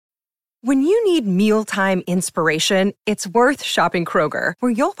When you need mealtime inspiration, it's worth shopping Kroger,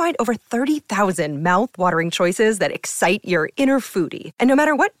 where you'll find over 30,000 mouth-watering choices that excite your inner foodie. And no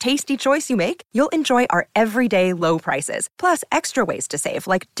matter what tasty choice you make, you'll enjoy our everyday low prices, plus extra ways to save,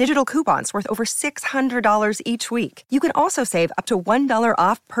 like digital coupons worth over $600 each week. You can also save up to $1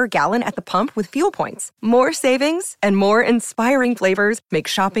 off per gallon at the pump with fuel points. More savings and more inspiring flavors make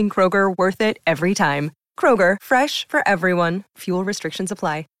shopping Kroger worth it every time. Kroger, fresh for everyone. Fuel restrictions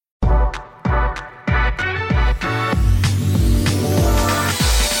apply.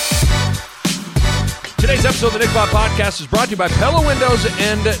 Today's episode of the Nick Bob Podcast is brought to you by Pella Windows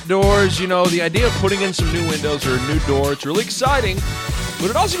and Doors. You know, the idea of putting in some new windows or a new door, it's really exciting,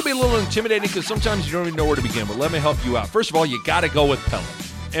 but it also can be a little intimidating because sometimes you don't even know where to begin. But let me help you out. First of all, you got to go with Pella.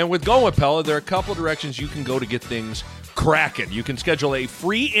 And with going with Pella, there are a couple of directions you can go to get things cracking. You can schedule a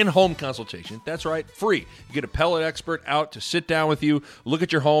free in-home consultation. That's right, free. You get a Pella expert out to sit down with you, look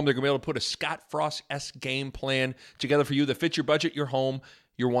at your home. They're going to be able to put a Scott Frost-esque game plan together for you that fits your budget, your home,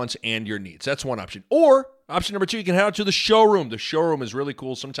 your wants, and your needs. That's one option. Or option number two, you can head out to the showroom. The showroom is really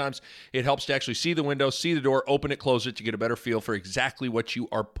cool. Sometimes it helps to actually see the window, see the door, open it, close it to get a better feel for exactly what you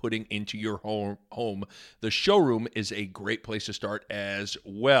are putting into your home. The showroom is a great place to start as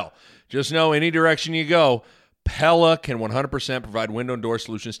well. Just know any direction you go, Pella can 100% provide window and door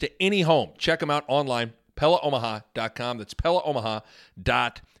solutions to any home. Check them out online, PellaOmaha.com. That's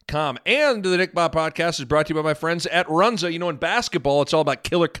PellaOmaha.com. And the Nick Bob Podcast is brought to you by my friends at Runza. You know, in basketball, it's all about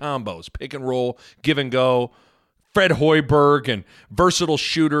killer combos, pick and roll, give and go, Fred Hoiberg, and versatile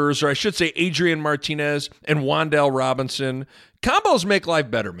shooters, or I should say Adrian Martinez and Wandale Robinson. Combos make life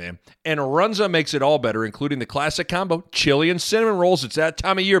better, man. And Runza makes it all better, including the classic combo, chili and cinnamon rolls. It's that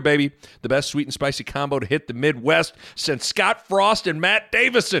time of year, baby. The best sweet and spicy combo to hit the Midwest since Scott Frost and Matt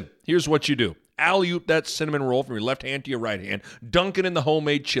Davison. Here's what you do. Alley-oop that cinnamon roll from your left hand to your right hand, dunk it in the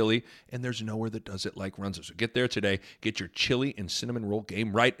homemade chili, and there's nowhere that does it like Runza. So get there today, get your chili and cinnamon roll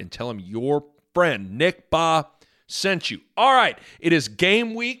game right, and tell them your friend Nick Ba sent you. All right, it is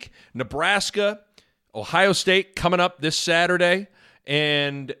game week. Nebraska, Ohio State coming up this Saturday,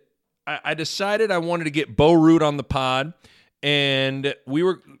 and I decided I wanted to get Ruud on the pod, and we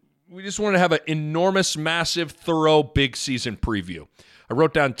just wanted to have an enormous, massive, thorough, big season preview. I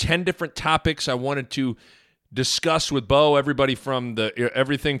wrote down 10 different topics I wanted to discuss with Bo, everything from the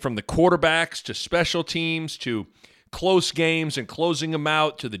quarterbacks to special teams to close games and closing them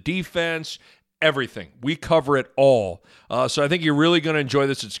out to the defense, everything. We cover it all. So I think you're really going to enjoy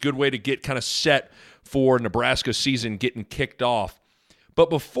this. It's a good way to get kind of set for Nebraska season getting kicked off. But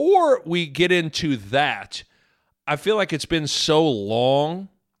before we get into that, I feel like it's been so long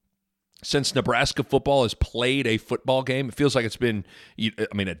since Nebraska football has played a football game. It feels like it's been,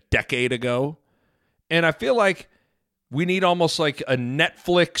 a decade ago. And I feel like we need almost like a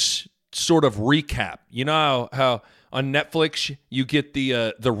Netflix sort of recap. You know how on Netflix you get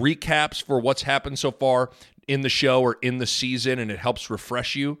the recaps for what's happened so far in the show or in the season, and it helps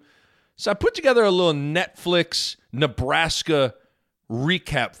refresh you. So I put together a little Netflix Nebraska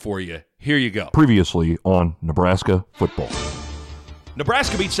recap for you. Here you go. Previously on Nebraska football.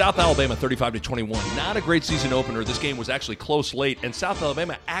 Nebraska beat South Alabama 35-21. Not a great season opener. This game was actually close late, and South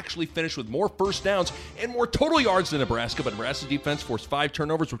Alabama actually finished with more first downs and more total yards than Nebraska, but Nebraska's defense forced 5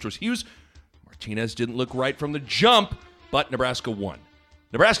 turnovers, which was huge. Martinez didn't look right from the jump, but Nebraska won.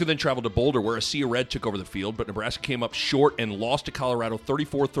 Nebraska then traveled to Boulder, where a Sea of Red took over the field, but Nebraska came up short and lost to Colorado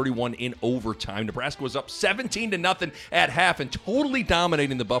 34-31 in overtime. Nebraska was up 17-0 at half and totally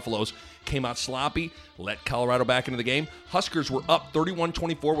dominating the Buffaloes. Came out sloppy, let Colorado back into the game. Huskers were up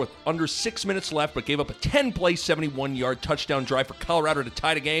 31-24 with under 6 minutes left, but gave up a 10-play, 71-yard touchdown drive for Colorado to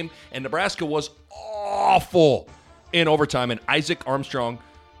tie the game, and Nebraska was awful in overtime, and Isaac Armstrong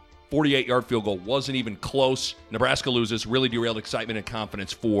 48-yard field goal wasn't even close. Nebraska loses, really derailed excitement and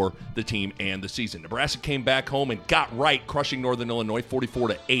confidence for the team and the season. Nebraska came back home and got right, crushing Northern Illinois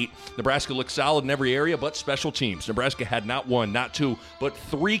 44-8. Nebraska looked solid in every area but special teams. Nebraska had not 1, not 2, but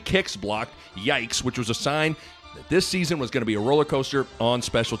 3 kicks blocked. Yikes, which was a sign that this season was going to be a roller coaster on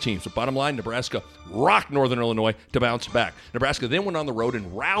special teams. But bottom line, Nebraska rocked Northern Illinois to bounce back. Nebraska then went on the road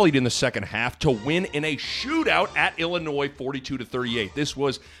and rallied in the second half to win in a shootout at Illinois 42-38. This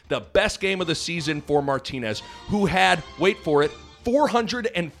was the best game of the season for Martinez, who had, wait for it,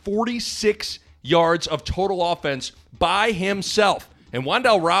 446 yards of total offense by himself. And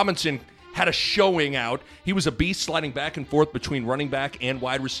Wandale Robinson had a showing out. He was a beast sliding back and forth between running back and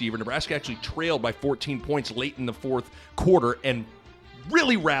wide receiver. Nebraska actually trailed by 14 points late in the fourth quarter and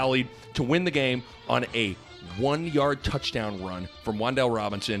really rallied to win the game on a 1-yard touchdown run from Wandale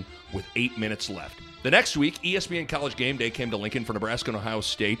Robinson with 8 minutes left. The next week, ESPN College Game Day came to Lincoln for Nebraska and Ohio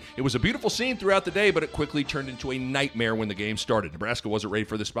State. It was a beautiful scene throughout the day, but it quickly turned into a nightmare when the game started. Nebraska wasn't ready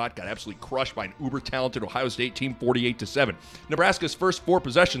for this spot, got absolutely crushed by an uber-talented Ohio State team 48-7. Nebraska's first 4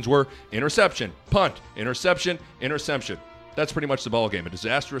 possessions were interception, punt, interception, interception. That's pretty much the ballgame. A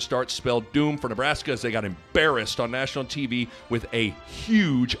disastrous start spelled doom for Nebraska as they got embarrassed on national TV with a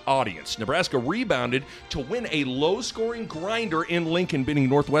huge audience. Nebraska rebounded to win a low-scoring grinder in Lincoln, beating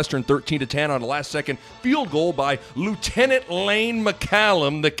Northwestern 13-10 on a last-second field goal by Lieutenant Lane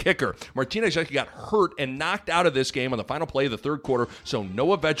McCallum, the kicker. Martinez actually got hurt and knocked out of this game on the final play of the third quarter, so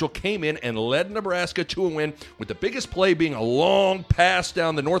Noah Vegel came in and led Nebraska to a win, with the biggest play being a long pass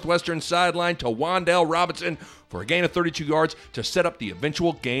down the Northwestern sideline to Wandale Robinson for a gain of 32 yards to set up the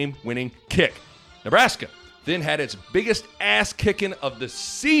eventual game-winning kick. Nebraska then had its biggest ass-kicking of the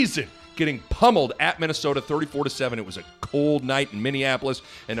season, getting pummeled at Minnesota 34-7. It was a cold night in Minneapolis,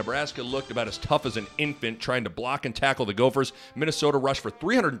 and Nebraska looked about as tough as an infant trying to block and tackle the Gophers. Minnesota rushed for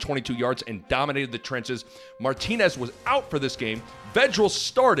 322 yards and dominated the trenches. Martinez was out for this game. Vegel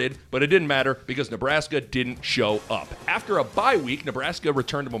started, but it didn't matter because Nebraska didn't show up. After a bye week, Nebraska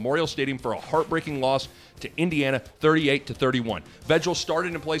returned to Memorial Stadium for a heartbreaking loss to Indiana 38-31. Vegel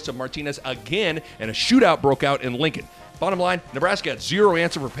started in place of Martinez again, and a shootout broke out in Lincoln. Bottom line, Nebraska had zero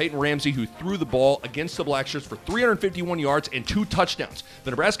answer for Peyton Ramsey, who threw the ball against the Blackshirts for 351 yards and 2 touchdowns.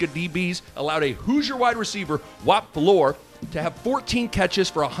 The Nebraska DBs allowed a Hoosier wide receiver, Wap Valor, to have 14 catches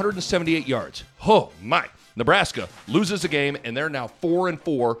for 178 yards. Oh, my. Nebraska loses the game, and they're now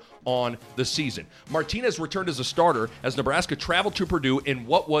 4-4 on the season. Martinez returned as a starter as Nebraska traveled to Purdue in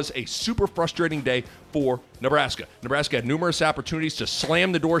what was a super frustrating day for Nebraska. Nebraska had numerous opportunities to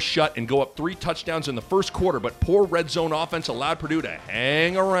slam the door shut and go up 3 touchdowns in the first quarter, but poor red zone offense allowed Purdue to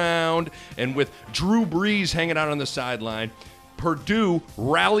hang around, and with Drew Brees hanging out on the sideline, Purdue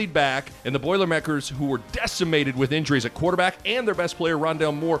rallied back, and the Boilermakers, who were decimated with injuries at quarterback and their best player,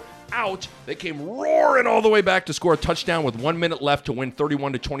 Rondale Moore, out, they came roaring all the way back to score a touchdown with 1 minute left to win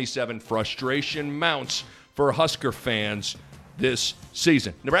 31-27. Frustration mounts for Husker fans this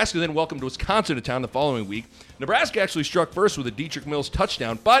season. Nebraska then welcomed Wisconsin to town the following week. Nebraska actually struck first with a Dietrich Mills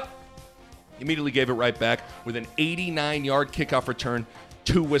touchdown, but immediately gave it right back with an 89-yard kickoff return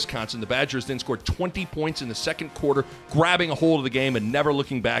to Wisconsin. The Badgers then scored 20 points in the second quarter, grabbing a hold of the game and never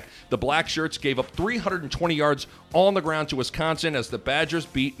looking back. The Black Shirts gave up 320 yards on the ground to Wisconsin as the Badgers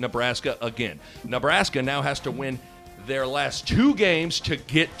beat Nebraska again. Nebraska now has to win their last 2 games to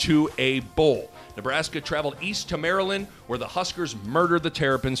get to a bowl. Nebraska traveled east to Maryland, where the Huskers murdered the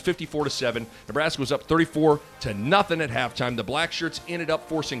Terrapins 54-7. Nebraska was up 34-0 at halftime. The Black Shirts ended up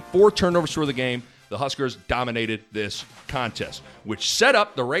forcing 4 turnovers for the game. The Huskers dominated this contest, which set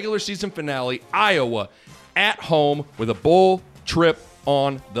up the regular season finale, Iowa, at home with a bowl trip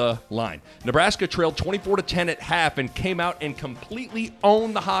on the line. Nebraska trailed 24-10 at half and came out and completely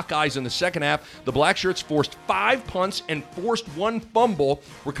owned the Hawkeyes in the second half. The Black Shirts forced 5 punts and forced 1 fumble,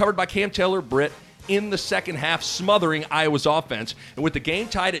 recovered by Cam Taylor-Britt in the second half, smothering Iowa's offense. And with the game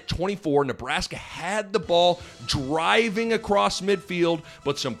tied at 24, Nebraska had the ball driving across midfield,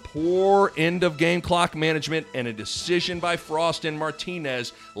 but some poor end-of-game clock management and a decision by Frost and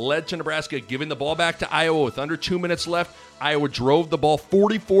Martinez led to Nebraska giving the ball back to Iowa with under 2 minutes left. Iowa drove the ball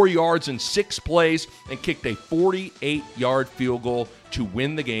 44 yards in 6 plays and kicked a 48-yard field goal to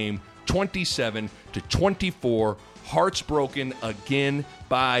win the game 27-24. Hearts broken again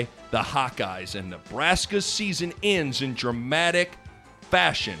by the Hawkeyes, and Nebraska's season ends in dramatic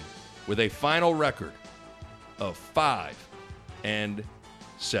fashion with a final record of 5-7.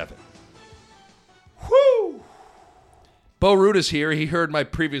 Woo! Bo Ruud is here. He heard my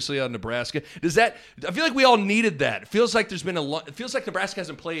previously on Nebraska. Does that? I feel like we all needed that. It feels like there's been it feels like Nebraska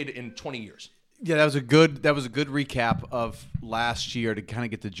hasn't played in 20 years. Yeah, that was a good recap of last year to kind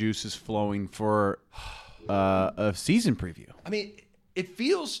of get the juices flowing for a season preview. I mean, it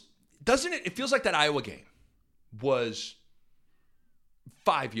feels, doesn't it? It feels like that Iowa game was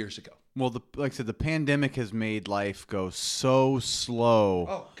 5 years ago. Well, like I said, the pandemic has made life go so slow.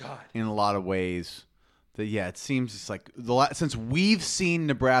 Oh God! In a lot of ways, that it seems it's like since we've seen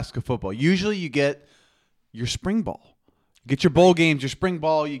Nebraska football. Usually, you get your spring ball, you get your bowl games, your spring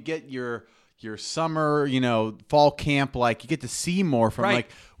ball, you get your summer, fall camp. Like you get to see more from. Right. Like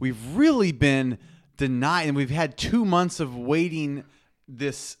we've really been denied, and we've had 2 months of waiting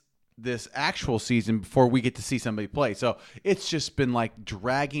this actual season before we get to see somebody play. So it's just been like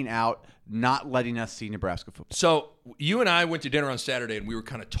dragging out, not letting us see Nebraska football. So you and I went to dinner on Saturday, and we were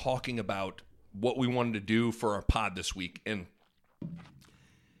kind of talking about what we wanted to do for our pod this week. And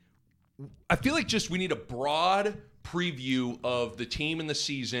I feel like we need a broad preview of the team and the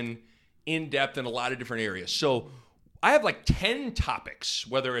season in depth in a lot of different areas. So I have like 10 topics,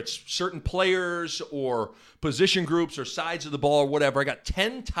 whether it's certain players or position groups or sides of the ball or whatever. I got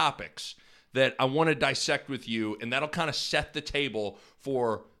 10 topics that I want to dissect with you, and that'll kind of set the table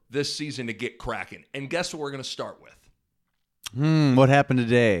for this season to get cracking. And guess what we're going to start with? What happened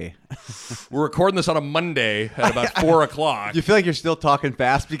today? We're recording this on a Monday at about 4 o'clock. You feel like you're still talking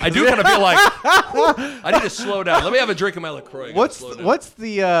fast? Because I do kind of feel like I need to slow down. Let me have a drink of my LaCroix. What's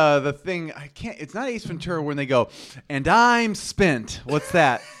the thing? I can't. It's not Ace Ventura when they go, and I'm spent. What's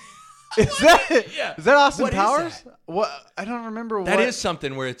that? Is that Austin Powers? Is that? What? I don't remember. That is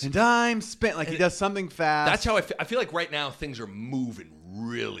something where it's and I'm spent. Like he does something fast. That's how I feel like right now things are moving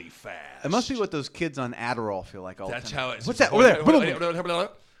really fast. It must be what those kids on Adderall feel like all the time. That's how it's. What's that? Over there.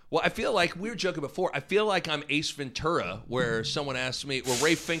 Well, I feel like we were joking before. I feel like I'm Ace Ventura, where someone asked me, where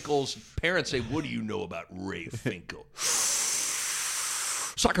Ray Finkel's parents say, "What do you know about Ray Finkel?"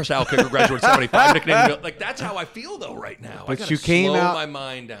 Soccer style kicker, graduate 75, nickname. Like that's how I feel though right now. But I you came slow out. My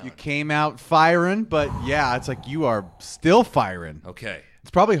mind down. You came out firing, but yeah, it's like you are still firing. Okay.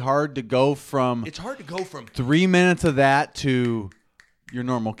 It's probably hard to go from. It's hard to go from 3 minutes of that to your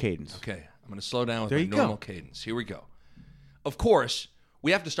normal cadence. Okay, I'm going to slow down with There my you normal go. cadence. Here we go. Of course,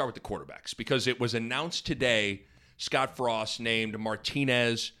 we have to start with the quarterbacks because it was announced today Scott Frost named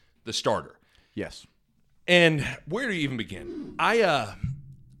Martinez the starter. Yes. And where do you even begin?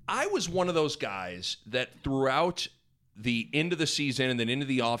 I was one of those guys that throughout the end of the season and then into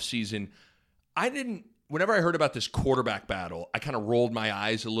the offseason, whenever I heard about this quarterback battle, I kind of rolled my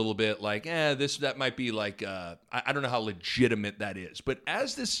eyes a little bit like, that might be like, I don't know how legitimate that is. But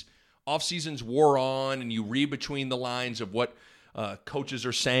as this offseason's wore on and you read between the lines of what coaches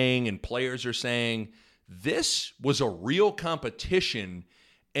are saying and players are saying, this was a real competition.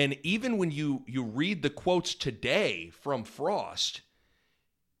 And even when you read the quotes today from Frost,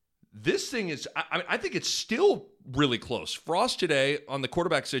 this thing is, I think it's still really close. Frost today on the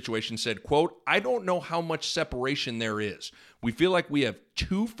quarterback situation said, quote, "I don't know how much separation there is. We feel like we have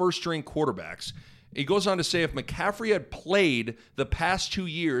 2 first-string quarterbacks." He goes on to say if McCaffrey had played the past 2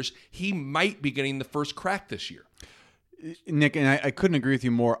 years, he might be getting the first crack this year. Nick, and I couldn't agree with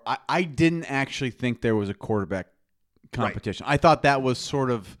you more. I didn't actually think there was a quarterback competition. Right. I thought that was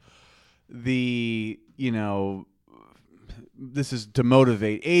sort of the, this is to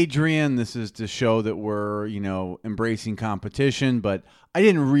motivate Adrian. This is to show that we're, embracing competition. But I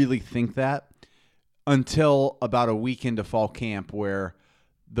didn't really think that until about a week into fall camp where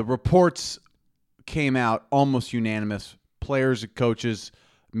the reports came out almost unanimous. Players, coaches,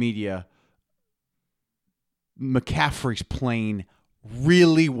 media. McCaffrey's playing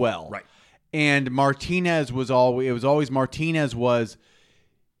really well. Right. And Martinez was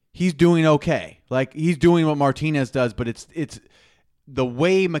he's doing okay. Like he's doing what Martinez does, but it's the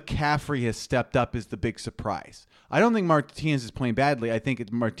way McCaffrey has stepped up is the big surprise. I don't think Martinez is playing badly. I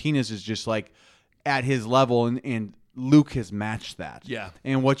think Martinez is just like at his level, and Luke has matched that. Yeah.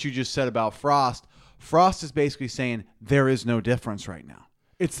 And what you just said about Frost is basically saying there is no difference right now.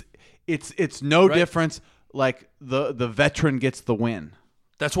 It's no difference. Like the veteran gets the win.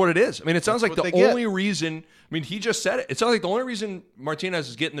 That's what it is. I mean, it sounds like the only reason, he just said it. It sounds like the only reason Martinez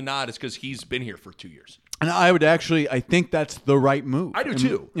is getting the nod is because he's been here for 2 years. And I think that's the right move. I do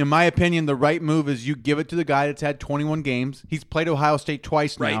too. In my opinion, the right move is you give it to the guy that's had 21 games. He's played Ohio State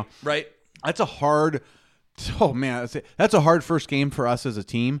twice now. Right. That's a hard first game for us as a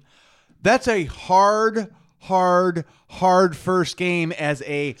team. That's a hard first game as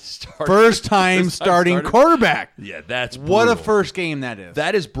a first-time starting quarterback. Yeah, that's brutal. What a first game that is.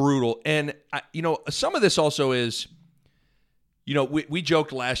 That is brutal. And, some of this also is, we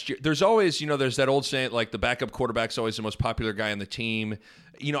joked last year. There's always, there's that old saying, like the backup quarterback's always the most popular guy on the team.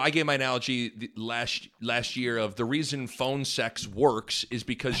 I gave my analogy last year of the reason phone sex works is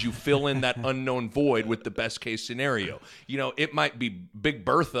because you fill in that unknown void with the best-case scenario. It might be Big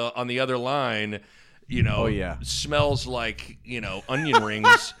Bertha on the other line, smells like, onion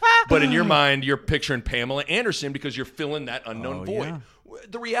rings. But in your mind, you're picturing Pamela Anderson because you're filling that unknown void. Yeah.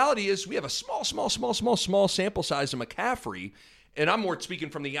 The reality is we have a small sample size of McCaffrey, and I'm more speaking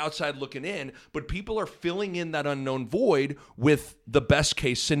from the outside looking in, but people are filling in that unknown void with the best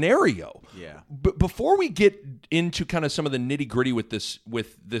case scenario. Yeah. But before we get into kind of some of the nitty-gritty with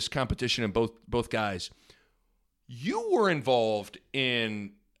this competition and both guys, you were involved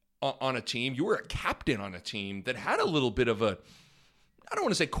on a team. You were a captain on a team that had a little bit of I don't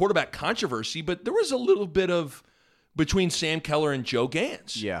want to say quarterback controversy, but there was a little bit of between Sam Keller and Joe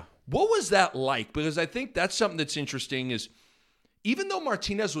Gans. Yeah. What was that like? Because I think that's something that's interesting is even though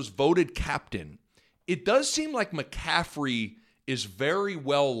Martinez was voted captain, it does seem like McCaffrey is very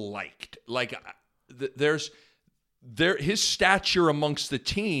well liked. Like his stature amongst the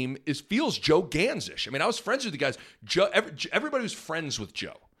team feels Joe Gansish. I mean, I was friends with the guys. Everybody was friends with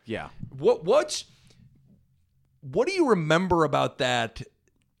Joe. Yeah. What do you remember about that?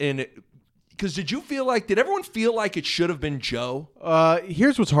 And because did everyone feel like it should have been Joe?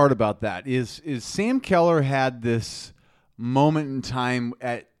 Here's what's hard about that is Sam Keller had this moment in time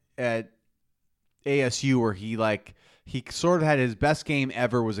at ASU where he sort of had his best game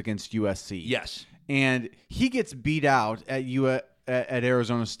ever was against USC. Yes. And he gets beat out at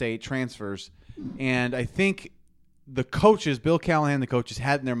Arizona State, transfers, and I think the coaches, Bill Callahan, the coaches,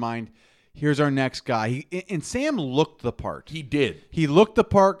 had in their mind, here's our next guy. And Sam looked the part. He did. He looked the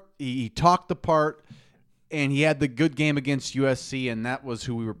part. He talked the part, and he had the good game against USC, and that was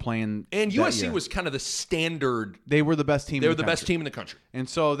who we were playing. And USC was kind of the standard. They were the best team. They were the best team in the country. And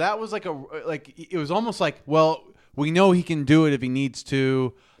so that was it was almost like, well, we know he can do it if he needs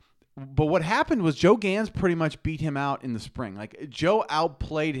to. But what happened was Joe Gans pretty much beat him out in the spring. Like Joe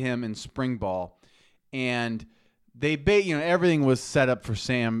outplayed him in spring ball, and everything was set up for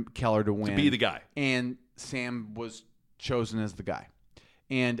Sam Keller to win, to be the guy, and Sam was chosen as the guy.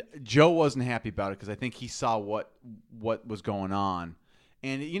 And Joe wasn't happy about it because I think he saw what was going on,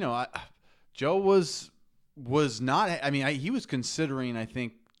 and Joe was not. I mean, he was considering. I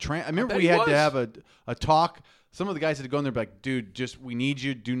think. I remember we had to have a talk. Some of the guys had to go in there and be like, dude, we need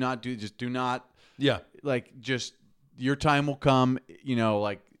you. Do not. Yeah. Just your time will come.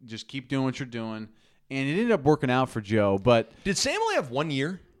 Just keep doing what you're doing. And it ended up working out for Joe. But did Sam only have 1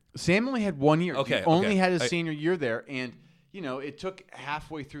 year? Sam only had 1 year. Okay. He only had his senior year there. And, it took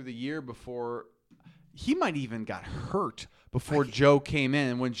halfway through the year before he might even got hurt before Joe came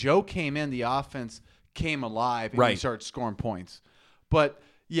in. And when Joe came in, the offense came alive and he started scoring points. But,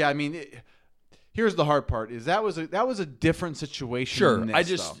 yeah, I mean here's the hard part: is that was a different situation. Sure, than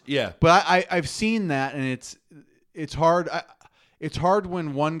this, yeah. But I've seen that, and it's hard. It's hard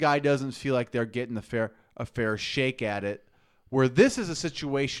when one guy doesn't feel like they're getting a fair shake at it. Where this is a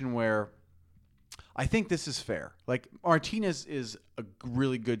situation where I think this is fair. Like Martinez is a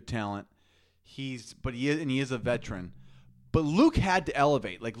really good talent. He is a veteran. But Luke had to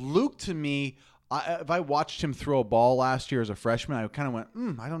elevate. Like Luke, to me. If I watched him throw a ball last year as a freshman, I kind of went,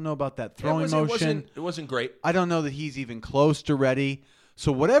 I don't know about that throwing motion. It wasn't great. I don't know that he's even close to ready.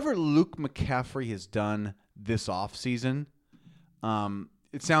 So whatever Luke McCaffrey has done this offseason,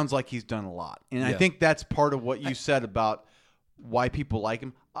 it sounds like he's done a lot. And I think that's part of what you said about why people like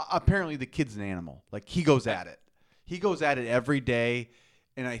him. Apparently the kid's an animal. Like he goes at it. He goes at it every day.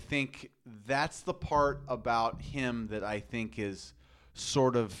 And I think that's the part about him that I think is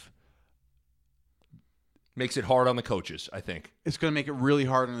sort of makes it hard on the coaches, I think. It's going to make it really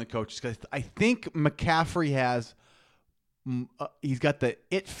hard on the coaches because I think McCaffrey has he's got the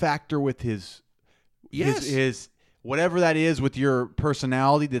it factor with his whatever that is with your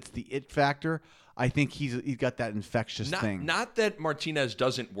personality. That's the it factor. I think he's got that infectious thing. Not that Martinez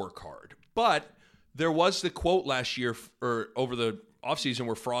doesn't work hard, but there was the quote last year or over the offseason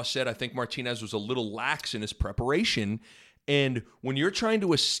where Frost said, I think Martinez was a little lax in his preparation. And when you're trying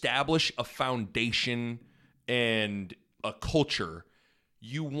to establish a foundation and a culture,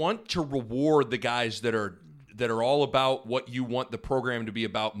 you want to reward the guys that are all about what you want the program to be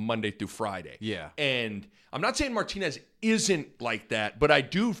about Monday through Friday. Yeah. And I'm not saying Martinez isn't like that, but I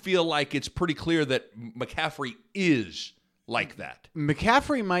do feel like it's pretty clear that McCaffrey is like that.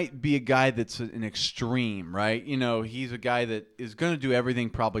 McCaffrey might be a guy that's an extreme, right? He's a guy that is going to do everything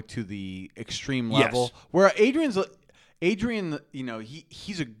probably to the extreme level. Yes. Where Adrian,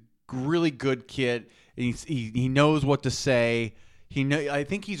 he's a really good kid. And he knows what to say. I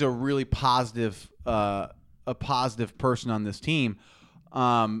think he's a really positive person on this team.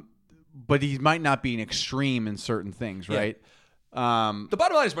 But he might not be an extreme in certain things, right? Yeah. The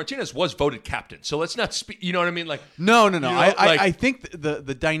bottom line is Martinez was voted captain, so let's not speak. You know what I mean? Like no. I think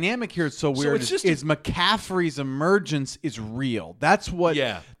the dynamic here is so weird. So is McCaffrey's emergence is real. That's what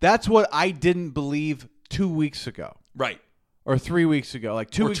I didn't believe 2 weeks ago. Right. Or 3 weeks ago,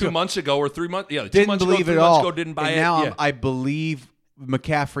 like 2 or weeks 2 ago. months ago, or 3 months. Yeah, 2 didn't months believe ago, 3 it months all. ago, didn't buy and it. Now I believe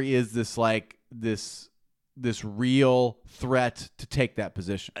McCaffrey is this real threat to take that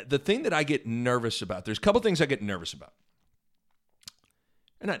position. The thing that I get nervous about, there's a couple things I get nervous about.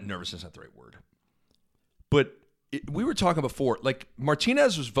 And not nervous is not the right word. But we were talking before, like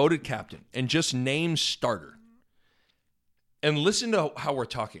Martinez was voted captain and just named starter. And listen to how we're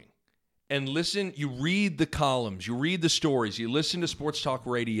talking. And listen, you read the columns, you read the stories, you listen to sports talk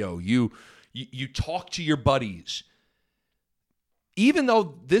radio, you talk to your buddies. Even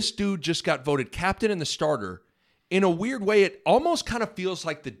though this dude just got voted captain and the starter, in a weird way, it almost kind of feels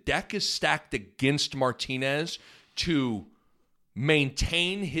like the deck is stacked against Martinez to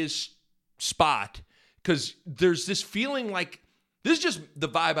maintain his spot, because there's this feeling like, this is just the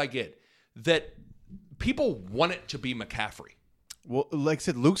vibe I get, that people want it to be McCaffrey. Well, like I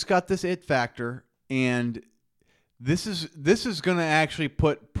said, Luke's got this it factor, and this is going to actually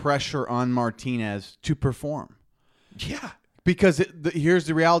put pressure on Martinez to perform. Yeah. Because here's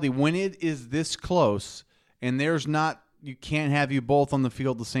the reality. When it is this close, and you can't have you both on the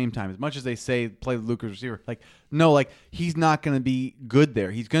field at the same time. As much as they say play Luke as receiver, he's not going to be good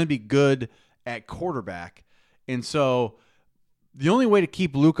there. He's going to be good at quarterback. And so the only way to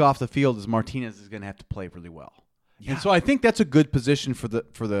keep Luke off the field is Martinez is going to have to play really well. Yeah. And so I think that's a good position for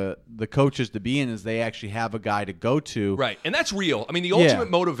the coaches to be in, is they actually have a guy to go to. Right. And that's real. I mean, the ultimate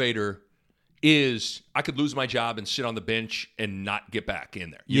motivator is I could lose my job and sit on the bench and not get back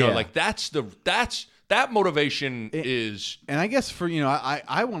in there. You know, like that motivation is. And I guess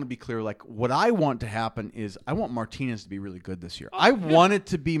I want to be clear, like what I want to happen is I want Martinez to be really good this year. I want it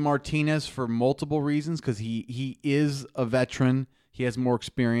to be Martinez for multiple reasons, because he is a veteran. He has more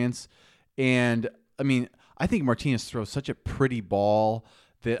experience. And I mean, I think Martinez throws such a pretty ball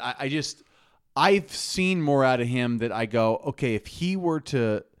that I've seen more out of him that I go, okay, if he were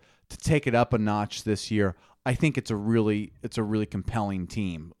to take it up a notch this year, I think it's a really compelling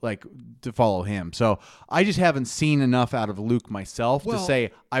team, like, to follow him. So I just haven't seen enough out of Luke myself to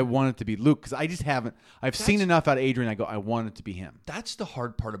say I want it to be Luke, because I just haven't. I've seen enough out of Adrian. I go, I want it to be him. That's the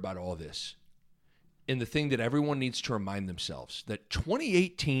hard part about all this, and the thing that everyone needs to remind themselves, that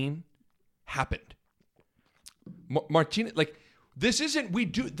 2018 happened. Martinez, like, this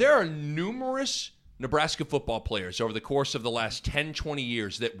isn't, there are numerous Nebraska football players over the course of the last 10, 20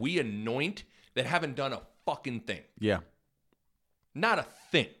 years that we anoint that haven't done a fucking thing. Yeah. Not a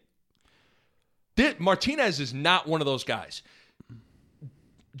thing. Martinez is not one of those guys.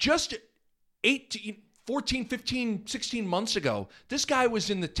 Just 14, 15, 16 months ago, this guy was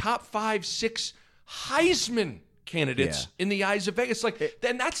in the top 5, 6 Heisman candidates in the eyes of Vegas.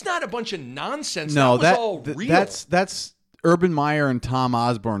 Then that's not a bunch of nonsense. No, that was all real. That's Urban Meyer and Tom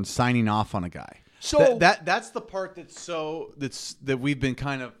Osborne signing off on a guy. So that's the part that we've been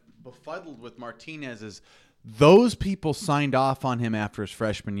kind of befuddled with Martinez, is those people signed off on him after his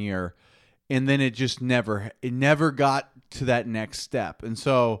freshman year, and then it just never got to that next step. And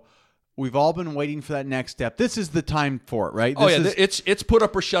so we've all been waiting for that next step. This is the time for it, right? It's put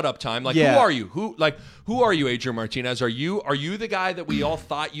up or shut up time. Who are you? Who are you, Adrian Martinez? Are you the guy that we all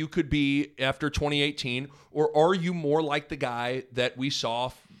thought you could be after 2018, or are you more like the guy that we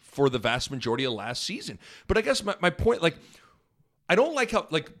saw for the vast majority of last season? But I guess my point, I don't like how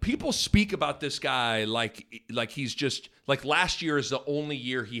people speak about this guy like he's just last year is the only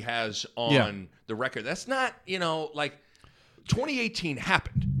year he has on the record. That's not, 2018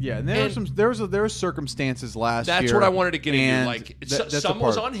 happened. Yeah, and there were circumstances last year. That's what I wanted to get into. Some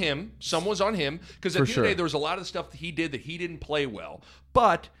was on him, because at the end of the day, there was a lot of stuff that he did that he didn't play well.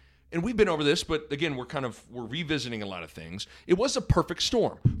 But, and we've been over this, but again, we're revisiting a lot of things. It was a perfect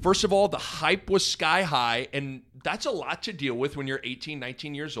storm. First of all, the hype was sky high, and that's a lot to deal with when you're 18,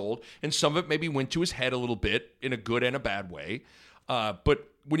 19 years old, and some of it maybe went to his head a little bit in a good and a bad way. But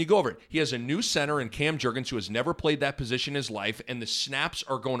when you go over it, he has a new center in Cam Jurgens who has never played that position in his life, and the snaps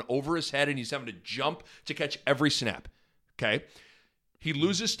are going over his head, and he's having to jump to catch every snap. Okay? He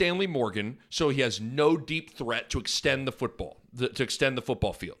loses Stanley Morgan, so he has no deep threat to extend the football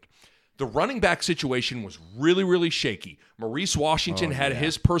field. The running back situation was really, really shaky. Maurice Washington had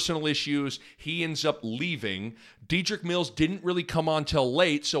his personal issues. He ends up leaving. Dedrick Mills didn't really come on till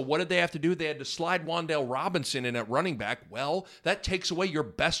late, so what did they have to do? They had to slide Wan'Dale Robinson in at running back. Well, that takes away your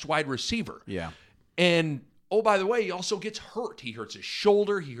best wide receiver. Yeah. And, oh, by the way, he also gets hurt. He hurts his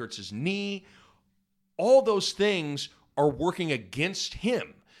shoulder. He hurts his knee. All those things are working against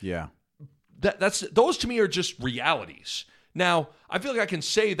him. Yeah. Those to me are just realities. Now, I feel like I can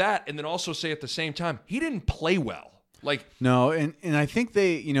say that and then also say at the same time, he didn't play well. No, and I think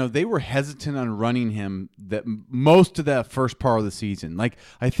they were hesitant on running him that most of that first part of the season.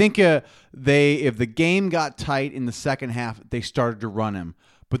 I think if the game got tight in the second half, they started to run him.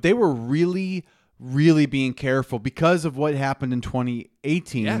 But they were really, really being careful because of what happened in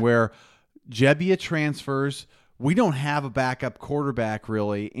 2018 where Jebbia transfers. We don't have a backup quarterback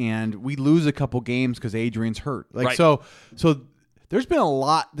really, and we lose a couple games because Adrian's hurt. Right. So there's been a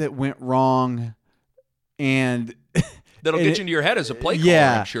lot that went wrong, and that'll get you into your head as a play caller,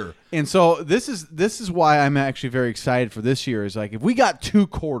 I'm sure. And so this is why I'm actually very excited for this year. Is if we got two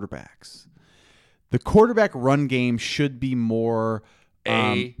quarterbacks, the quarterback run game should be more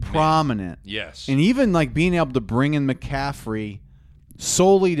prominent. Yes. And even like being able to bring in McCaffrey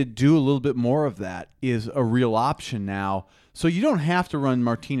solely to do a little bit more of that is a real option now. So you don't have to run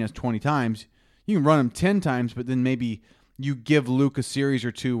Martinez 20 times. You can run him 10 times, but then maybe you give Luke a series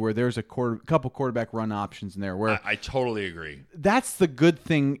or two where there's a couple quarterback run options in there. Where I totally agree. That's the good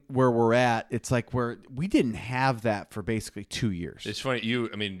thing where we're at. It's like where we didn't have that for basically 2 years. It's funny. You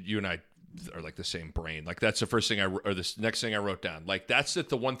and I are like the same brain. Like that's the first thing or the next thing I wrote down. Like that's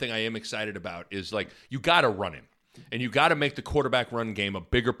the one thing I am excited about is like you got to run him. And you got to make the quarterback run game a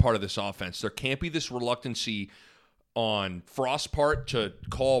bigger part of this offense. There can't be this reluctancy on Frost's part to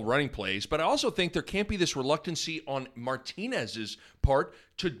call running plays, but I also think there can't be this reluctancy on Martinez's part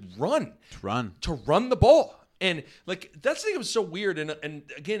to run the ball. And like that's the thing that was so weird. And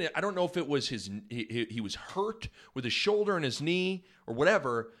again, I don't know if it was he was hurt with his shoulder and his knee or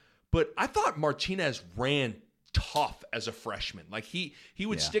whatever, but I thought Martinez ran tough as a freshman. Like he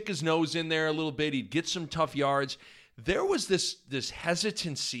would stick his nose in there a little bit. He'd get some tough yards. There was this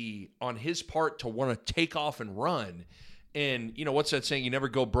hesitancy on his part to want to take off and run. And you know, what's that saying? You never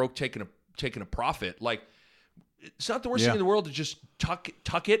go broke taking a profit. Like it's not the worst thing in the world to just tuck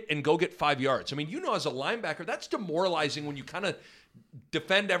it and go get 5 yards. I mean, you know, as a linebacker, that's demoralizing when you kind of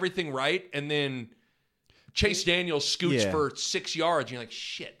defend everything right and then Chase Daniels scoots for 6 yards. And you're like,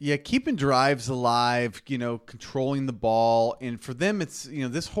 shit. Yeah, keeping drives alive, you know, controlling the ball. And for them, it's, you know,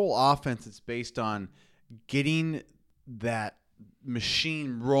 this whole offense is based on getting that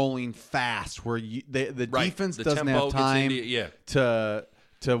machine rolling fast where the defense doesn't have time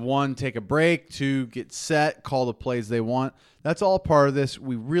to one, take a break, two, get set, call the plays they want. That's all part of this.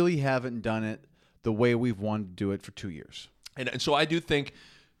 We really haven't done it the way we've wanted to do it for 2 years. And so I do think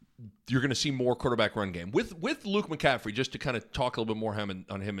you're going to see more quarterback run game. With Luke McCaffrey, just to kind of talk a little bit more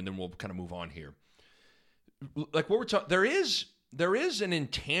on him, and then we'll kind of move on here. Like what we're talking, there is an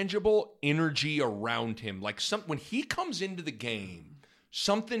intangible energy around him. Like when he comes into the game,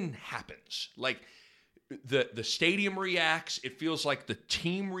 something happens. Like the stadium reacts. It feels like the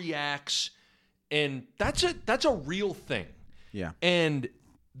team reacts, and that's a real thing. Yeah. And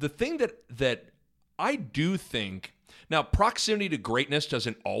the thing that I do think. Now, proximity to greatness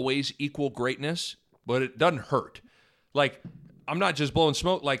doesn't always equal greatness, but it doesn't hurt. Like, I'm not just blowing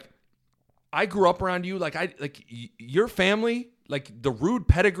smoke. Like, I grew up around you. Like your family, like the Ruud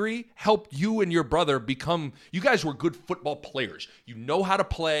pedigree helped you and your brother become. You guys were good football players. You know how to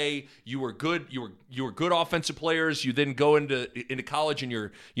play. You were good. You were good offensive players. You then go into college and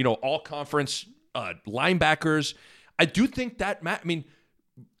you're all conference linebackers. I do think that I mean.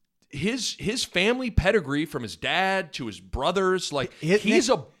 His family pedigree from his dad to his brothers, like he's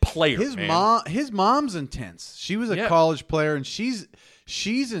a player. His mom's intense. She was a college player, and she's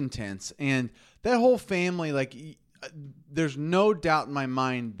intense. And that whole family, like, there's no doubt in my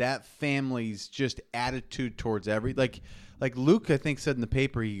mind that family's just attitude towards like Luke, I think, said in the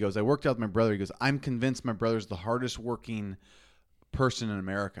paper. He goes, "I worked out with my brother." He goes, "I'm convinced my brother's the hardest working person in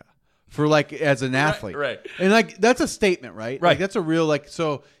America." For like as an athlete, right, and like that's a statement, right? Like that's a real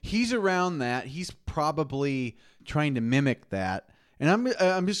so he's around that. He's probably trying to mimic that, and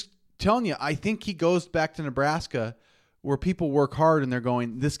I'm just telling you, I think he goes back to Nebraska where people work hard and they're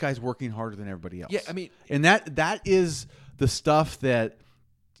going, this guy's working harder than everybody else. Yeah, I mean, and that is the stuff that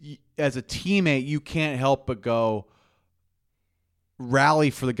as a teammate you can't help but go rally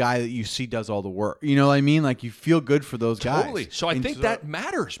for the guy that you see does all the work. You know what I mean? Like you feel good for those guys. Totally. So I think that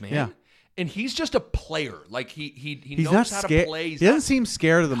matters, man. Yeah. And he's just a player. Like he knows how to play. He doesn't seem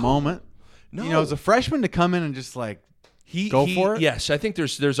scared of the moment. No. You know, as a freshman to come in and just like go for it. Yes, I think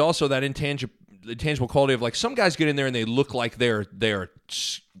there's also that intangible quality of like some guys get in there and they look like they're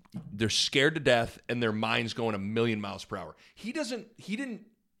scared to death and their mind's going a million miles per hour. He didn't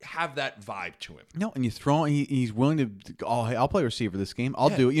have that vibe to him. No, and you throw he's willing to I'll play receiver this game. I'll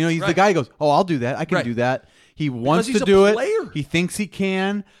do it. You know, he's the guy who goes, "Oh, I'll do that. I can do that." He wants to do it. He thinks he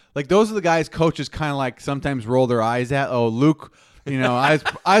can. Like those are the guys coaches kind of like sometimes roll their eyes at. Oh, Luke, you know, I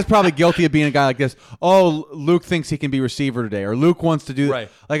was probably guilty of being a guy like this. Oh, Luke thinks he can be receiver today, or Luke wants to do that.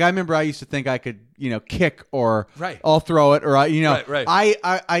 Right. Like I remember I used to think I could, kick or I'll throw it or I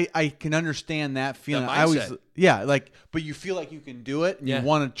can understand that feeling. But you feel like you can do it and you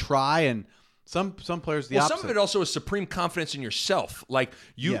want to try, and some players the opposite. Some of it also is supreme confidence in yourself. Like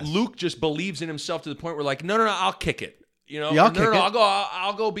Luke just believes in himself to the point where like, no, I'll kick it.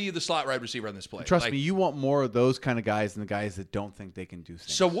 I'll go be the slot wide receiver on this play. Trust me, you want more of those kind of guys than the guys that don't think they can do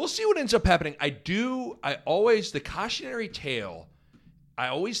things. So we'll see what ends up happening. The cautionary tale, I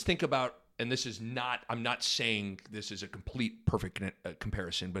always think about, and I'm not saying this is a complete perfect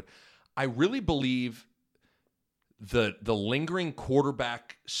comparison, but I really believe the lingering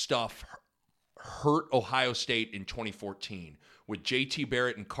quarterback stuff hurt Ohio State in 2014 with J.T.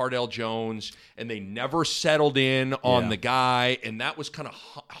 Barrett and Cardell Jones, and they never settled in on the guy, and that was kind of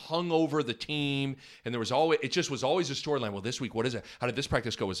hung over the team, and it just was always a storyline. Well, this week, what is it? How did this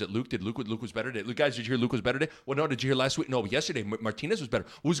practice go? Was it Luke? Luke was better today? Guys, did you hear Luke was better today? Well, no, did you hear last week? No, yesterday Martinez was better.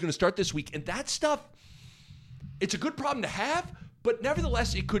 Who's going to start this week? And that stuff, it's a good problem to have, but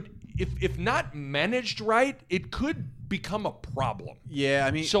nevertheless, it could, if not managed right, it could become a problem. Yeah,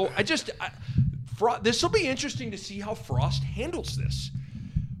 I mean, so this will be interesting to see how Frost handles this.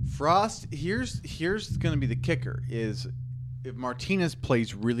 Frost, here's going to be the kicker: is if Martinez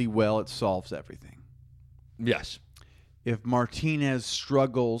plays really well, it solves everything. Yes. If Martinez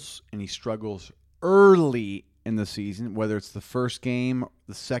struggles, and he struggles early in the season, whether it's the first game,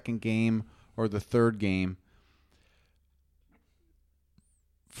 the second game, or the third game,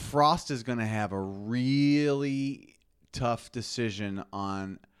 Frost is going to have a really tough decision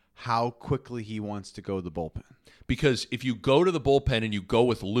on how quickly he wants to go to the bullpen. Because if you go to the bullpen and you go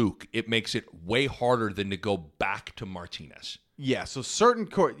with Luke, it makes it way harder than to go back to Martinez. Yeah, so certain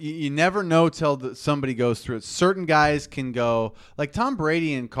you never know till somebody goes through it. Certain guys can go, like Tom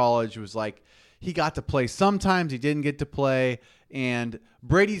Brady in college was like, he got to play. Sometimes he didn't get to play, and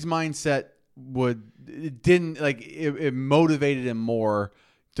Brady's mindset it motivated him more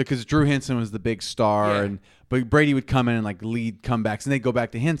because Drew Henson was the big star, but Brady would come in and like lead comebacks, and they'd go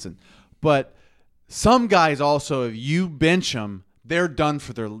back to Henson. But some guys also, if you bench them, they're done.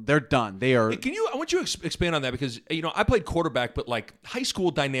 They're done. They are. I want you to expand on that because I played quarterback, but like high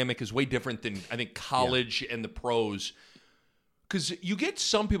school dynamic is way different than I think college and the pros. Because you get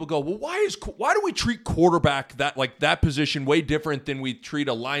some people go, well, why do we treat quarterback that position way different than we treat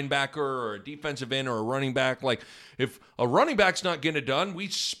a linebacker or a defensive end or a running back? Like if a running back's not getting it done, we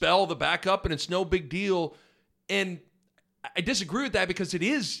spell the backup and it's no big deal. And I disagree with that because it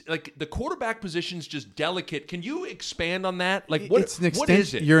is like the quarterback position's just delicate. Can you expand on that? Like what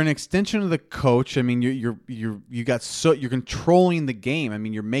is it? You're an extension of the coach. I mean, you're controlling the game. I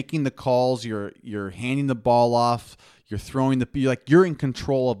mean, you're making the calls. You're handing the ball off. You're throwing you're in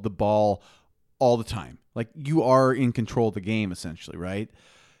control of the ball all the time. Like you are in control of the game essentially, right?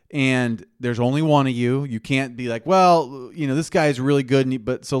 And there's only one of you. You can't be like, well, this guy is really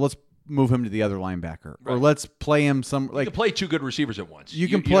good, so let's move him to the other linebacker, or let's play him some. Like you can play two good receivers at once. You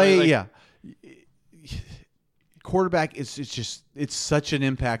can play, Quarterback it's such an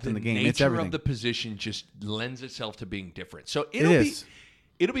impact in the game. It's everything. The nature of the position just lends itself to being different. So it'll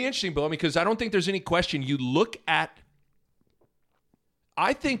be interesting, Bo, because I don't think there's any question. You look at.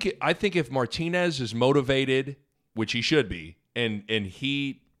 I think if Martinez is motivated, which he should be, and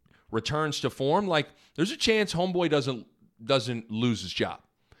he returns to form, like there's a chance homeboy doesn't lose his job.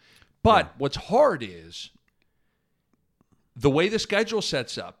 But what's hard is the way the schedule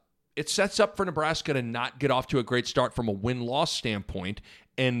sets up. It sets up for Nebraska to not get off to a great start from a win-loss standpoint.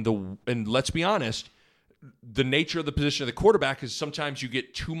 And let's be honest, the nature of the position of the quarterback is sometimes you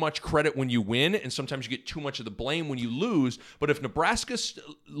get too much credit when you win, and sometimes you get too much of the blame when you lose. But if Nebraska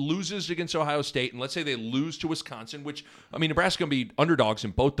loses against Ohio State, and let's say they lose to Wisconsin, which, I mean, Nebraska's going to be underdogs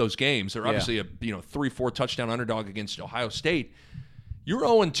in both those games. They're obviously a 3-4 touchdown underdog against Ohio State. You're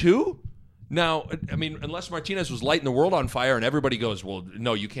 0-2? Now, I mean, unless Martinez was lighting the world on fire and everybody goes, well,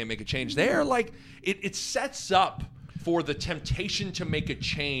 no, you can't make a change there. Like, it sets up for the temptation to make a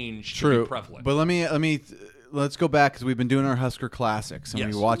change to be prevalent. But let's go back because we've been doing our Husker Classics and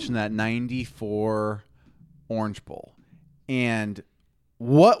we were watching that 94 Orange Bowl. And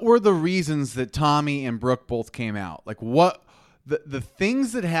what were the reasons that Tommy and Brooke both came out? Like what the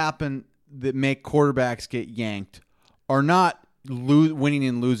things that happen that make quarterbacks get yanked are not winning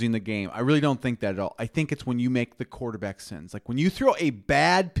and losing the game. I really don't think that at all. I think it's when you make the quarterback sins. Like when you throw a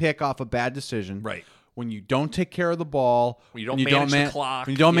bad pick off a bad decision. Right. When you don't take care of the ball, when you don't manage the clock.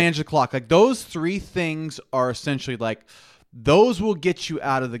 When you don't manage the clock. Like those three things are essentially like those will get you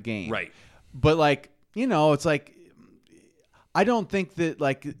out of the game. Right. But like, it's like I don't think that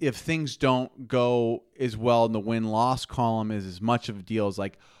like if things don't go as well in the win-loss column is as much of a deal as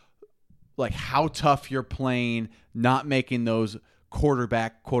like how tough you're playing, not making those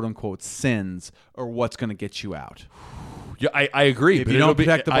quarterback quote-unquote sins or what's going to get you out. Yeah, I agree. If you don't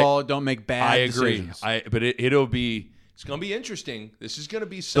protect the ball, don't make bad decisions. I agree. But it's going to be interesting. This is going to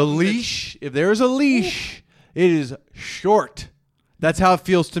be something. The leash, if there's a leash, it is short. That's how it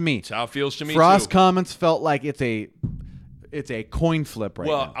feels to me. That's how it feels to me, Frost too. comments felt like it's a coin flip right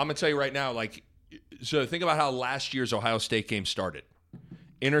now. Well, I'm going to tell you right now, so think about how last year's Ohio State game started.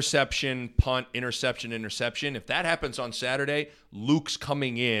 Interception, punt, interception, interception. If that happens on Saturday, Luke's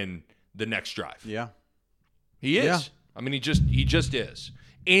coming in the next drive. Yeah. He is. Yeah. I mean, he just is.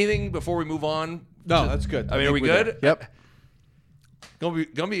 Anything before we move on? No, that's good. I mean, are we good? Yep.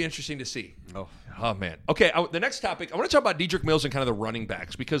 Gonna be interesting to see. Oh man. Okay. The next topic, I want to talk about Dedrick Mills and kind of the running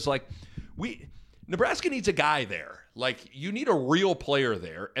backs because Nebraska needs a guy there. Like you need a real player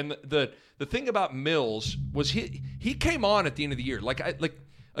there. And the thing about Mills was he came on at the end of the year. Like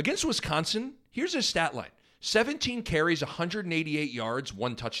against Wisconsin. Here's his stat line: 17 carries, 188 yards,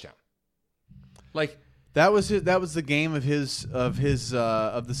 1 touchdown. Like that was it. That was the game of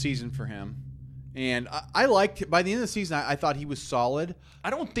the season for him. And I liked by the end of the season. I thought he was solid. I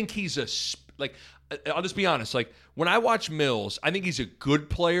don't think he's I'll just be honest. Like when I watch Mills, I think he's a good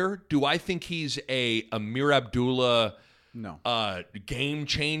player. Do I think he's a Amir Abdullah game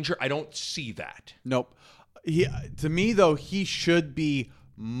changer? I don't see that. Nope. To me though, he should be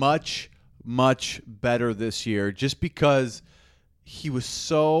much better this year, just because he was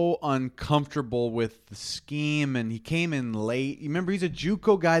so uncomfortable with the scheme, and he came in late. You remember, he's a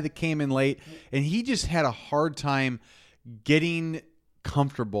JUCO guy that came in late, and he just had a hard time getting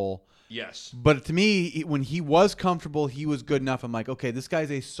comfortable. Yes. But to me, when he was comfortable, he was good enough. I'm like, okay, this guy's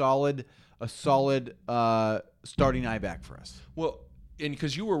a solid starting eye back for us. Well, and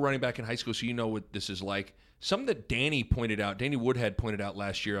because you were running back in high school, so you know what this is like. Something that Danny Woodhead pointed out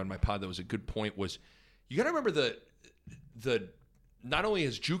last year on my pod that was a good point was you got to remember the not only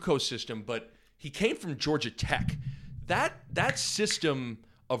his JUCO system, but he came from Georgia Tech. That system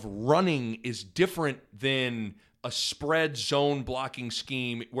of running is different than a spread zone blocking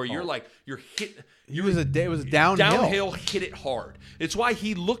scheme where you're hit. It was a downhill. Hit it hard. It's why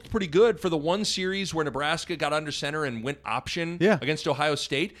he looked pretty good for the one series where Nebraska got under center and went option against Ohio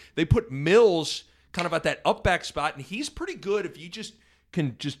State. They put Mills kind of at that up back spot, and he's pretty good if you just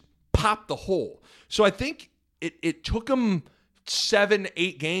can just pop the hole. So I think it took him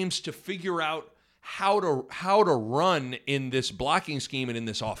 7-8 games to figure out how to run in this blocking scheme and in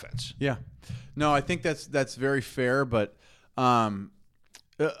this offense. Yeah. No, I think that's very fair, but I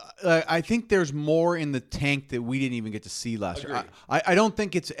think there's more in the tank that we didn't even get to see last year. I don't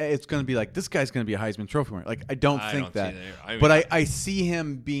think it's going to be like this guy's going to be a Heisman Trophy winner. Like I don't think that. But I see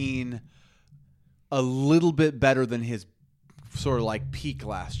him being a little bit better than his sort of like peak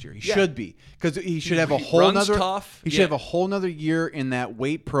last year. He should be, because he should have a whole nother. He should have a whole nother year in that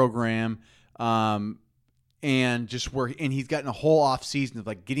weight program, and he's gotten a whole off season of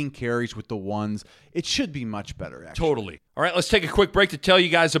like getting carries with the ones. It should be much better, actually. Totally. All right, let's take a quick break to tell you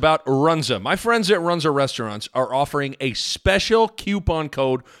guys about Runza. My friends at Runza Restaurants are offering a special coupon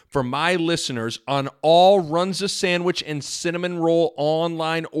code for my listeners on all Runza sandwich and cinnamon roll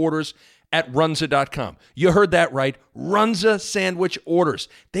online orders at runza.com. You heard that right. Runza sandwich orders.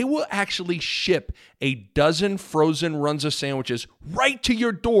 They will actually ship a dozen frozen Runza sandwiches right to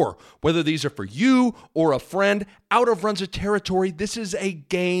your door. Whether these are for you or a friend out of Runza territory, this is a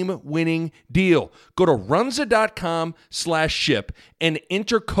game-winning deal. Go to runza.com/ship and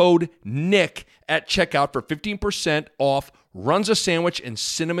enter code NICK at checkout for 15% off Runza sandwich and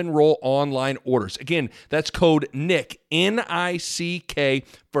cinnamon roll online orders. Again, that's code NICK, N-I-C-K,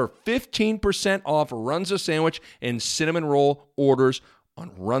 for 15% off Runza sandwich and cinnamon roll orders on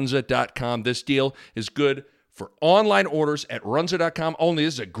runza.com. This deal is good for online orders at runza.com only.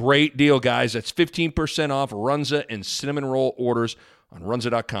 This is a great deal, guys. That's 15% off Runza and cinnamon roll orders on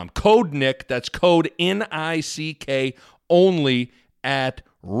runza.com. Code NICK, that's code N-I-C-K, only at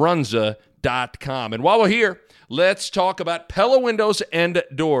runza.com. And while we're here, let's talk about Pella Windows and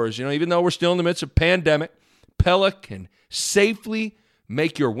Doors. You know, even though we're still in the midst of pandemic, Pella can safely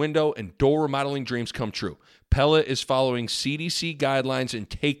make your window and door remodeling dreams come true. Pella is following CDC guidelines and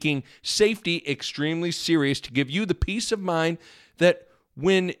taking safety extremely serious to give you the peace of mind that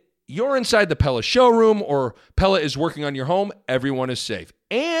when you're inside the Pella showroom or Pella is working on your home, everyone is safe.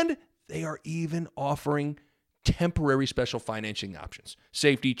 And they are even offering temporary special financing options.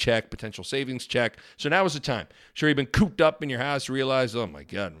 Safety check, potential savings check. So now is the time. Sure, you've been cooped up in your house, realize, oh my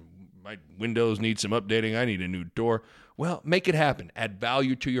God, my windows need some updating. I need a new door. Well, make it happen. Add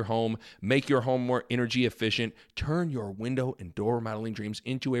value to your home. Make your home more energy efficient. Turn your window and door remodeling dreams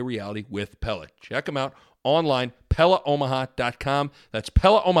into a reality with Pella. Check them out online, PellaOmaha.com. That's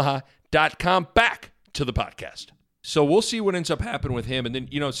PellaOmaha.com. Back to the podcast. So we'll see what ends up happening with him. And then,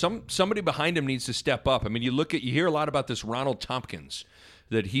 you know, somebody behind him needs to step up. I mean, you hear a lot about this Ronald Tompkins,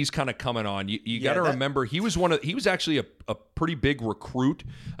 that he's kind of coming on. You got to remember, he was actually a pretty big recruit.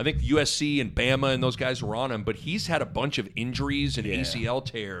 I think USC and Bama and those guys were on him, but he's had a bunch of injuries and ACL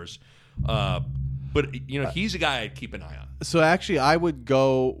tears. But, you know, he's a guy I'd keep an eye on. So actually, I would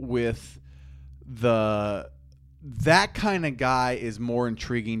go with the that kind of guy is more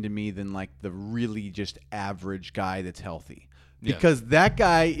intriguing to me than like the really just average guy that's healthy. Because that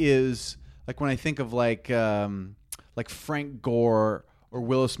guy is like when I think of like Frank Gore or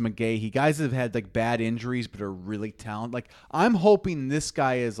Willis McGahee, guys that have had like bad injuries but are really talented. Like I'm hoping this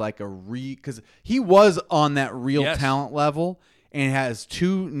guy is like because he was on that real talent level and has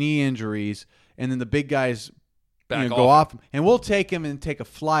 2 knee injuries, and then the big guys go off, and we'll take him and take a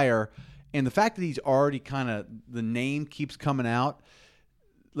flyer. And the fact that he's already kind of the name keeps coming out,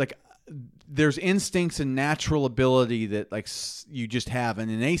 like there's instincts and natural ability that like you just have, and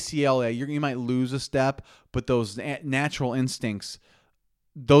in ACL you might lose a step, but those natural instincts,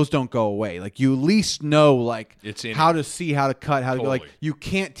 those don't go away. Like you at least know like how to see, how to cut, how to go. Like you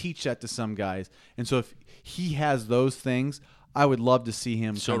can't teach that to some guys. And so if he has those things, I would love to see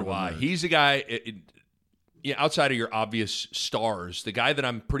him. So do I. He's a guy, outside of your obvious stars, the guy that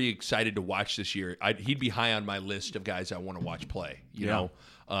I'm pretty excited to watch this year. He'd be high on my list of guys I want to watch play. You know.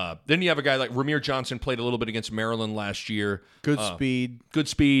 Then you have a guy like Ramir Johnson, played a little bit against Maryland last year. Good speed.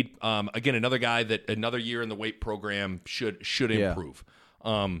 Again, another guy that another year in the weight program should improve.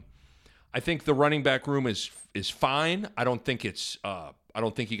 I think the running back room is fine. I don't think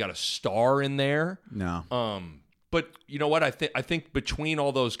you got a star in there. No. But you know what? I think between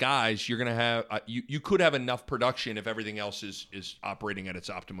all those guys, you're gonna have you could have enough production if everything else is operating at its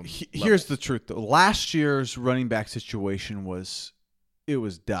optimum. Here's the truth, though. Last year's running back situation was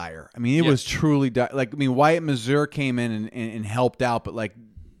dire. I mean, it was truly dire. Like, I mean, Wyatt Mazur came in and helped out, but like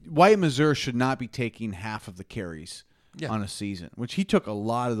Wyatt Mazur should not be taking half of the carries on a season, which he took a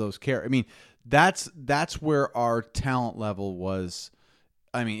lot of those carries. I mean, that's where our talent level was.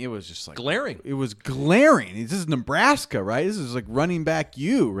 I mean, it was just like glaring. It was glaring. This is Nebraska, right? This is like running back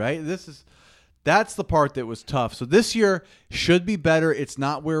right? That's the part that was tough. So this year should be better. It's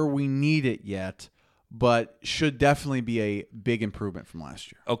not where we need it yet, but should definitely be a big improvement from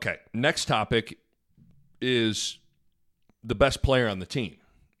last year. Okay. Next topic is the best player on the team,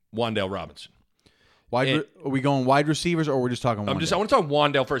 Wan'Dale Robinson. Are we going wide receivers, or we're just talking Wan'Dale? I want to talk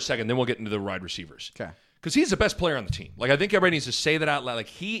Wan'Dale for a second, then we'll get into the wide receivers. Okay. Because he's the best player on the team. Like, I think everybody needs to say that out loud. Like,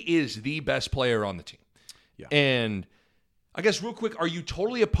 he is the best player on the team. Yeah. And I guess real quick, are you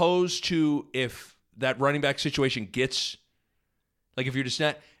totally opposed to if that running back situation gets, like, if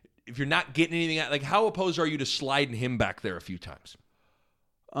you're not getting anything out, like, how opposed are you to sliding him back there a few times?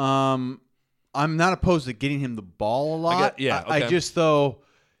 I'm not opposed to getting him the ball a lot. I just about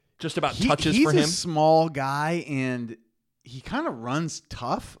touches for him. He's a small guy, and he kind of runs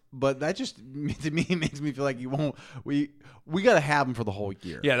tough, but that just to me makes me feel like we got to have him for the whole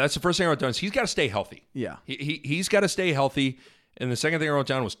year. Yeah, that's the first thing I wrote down is he's got to stay healthy. Yeah. He's got to stay healthy. And the second thing I wrote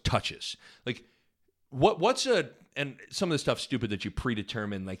down was touches. Like and some of the stuff's stupid that you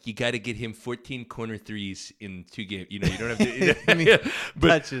predetermine, like you got to get him 14 corner threes in 2 games. You know, you don't have to I mean,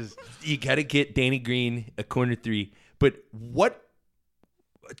 touches. You got to get Danny Green a corner 3. But what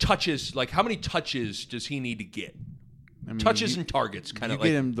touches, like how many touches does he need to get? I mean, touches and targets, kind of like.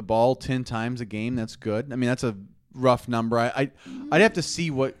 You get him the ball 10 times a game, that's good. I mean, that's a rough number. I'd have to see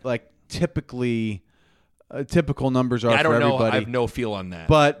what like typical numbers are for everybody. I don't know. I have no feel on that.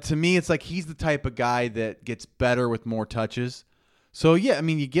 But to me, it's like he's the type of guy that gets better with more touches. So yeah, I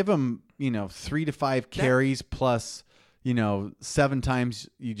mean, you give him 3 to 5 carries plus 7 times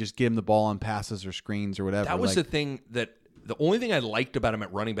you just give him the ball on passes or screens or whatever. That was the thing that the only thing I liked about him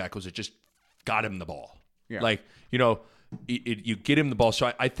at running back was it just got him the ball. Yeah. Like you get him the ball.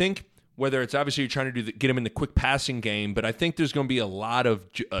 So I think whether it's obviously you're trying to get him in the quick passing game, but I think there's going to be a lot of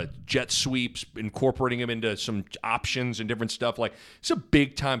jet sweeps, incorporating him into some options and different stuff. Like, it's a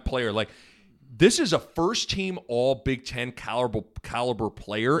big-time player. Like, this is a first-team all Big Ten caliber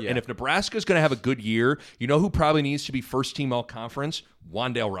player, and if Nebraska's going to have a good year, you know who probably needs to be first-team all-conference?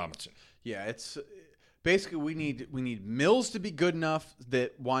 Wan'Dale Robinson. Yeah, it's basically we need Mills to be good enough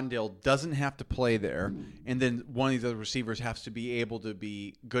that Wan'Dale doesn't have to play there, and then one of these other receivers has to be able to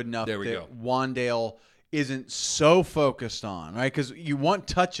be good enough that Wan'Dale isn't so focused on, right? Because you want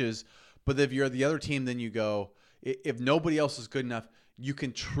touches, but if you're the other team, then you go, if nobody else is good enough, you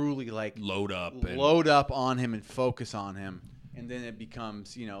can truly like load up on him and focus on him, and then it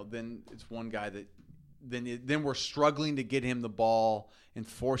becomes then it's one guy that then we're struggling to get him the ball and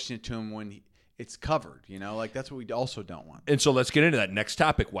forcing it to him when it's covered, like that's what we also don't want. And so let's get into that next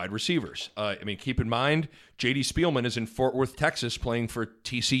topic, wide receivers. I mean, keep in mind, J.D. Spielman is in Fort Worth, Texas, playing for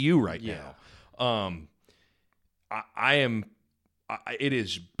TCU right now. it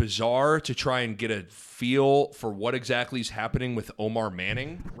is bizarre to try and get a feel for what exactly is happening with Omar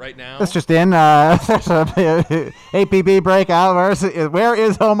Manning right now. That's just in. APB breakout. Where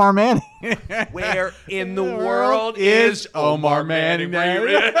is Omar Manning? Where in the world is Omar Manning?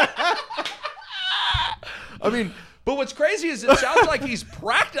 I mean, but what's crazy is it sounds like he's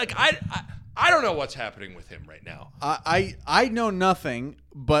practicing. Like I don't know what's happening with him right now. I know nothing,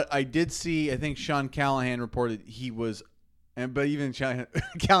 but I did see. I think Sean Callahan reported he was. But even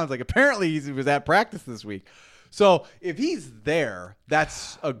Callan's like, apparently he was at practice this week. So if he's there,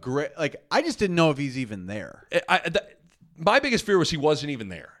 that's a great. Like, I just didn't know if he's even there. My biggest fear was he wasn't even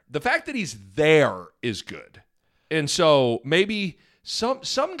there. The fact that he's there is good, and so maybe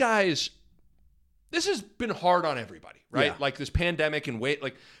some guys. This has been hard on everybody, right? Yeah. Like this pandemic and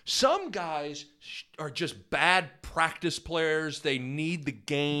like some guys are just bad practice players. They need the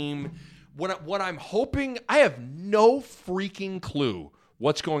game. What I'm hoping, I have no freaking clue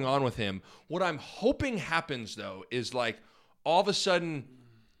what's going on with him. What I'm hoping happens, though, is like all of a sudden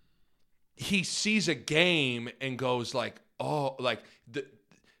he sees a game and goes like, oh, like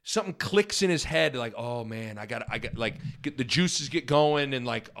something clicks in his head, like, oh man, I got like get the juices get going and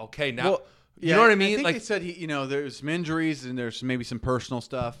like, okay, now. Well, you know what I mean? I think like, they said there's some injuries and there's maybe some personal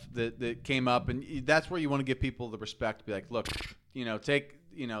stuff that came up, and that's where you want to give people the respect to be like, look, you're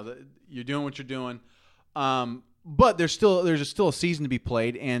doing what you're doing, but there's still a season to be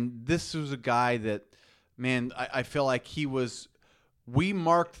played, and this was a guy that, man, I feel like he was. We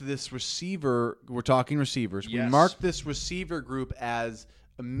marked this receiver. We're talking receivers. Yes. We marked this receiver group as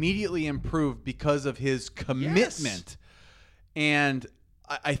immediately improved because of his commitment, yes. And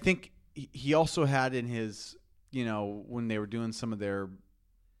I think. He also had in his, when they were doing some of their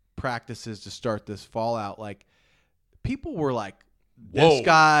practices to start this fallout, like people were like, this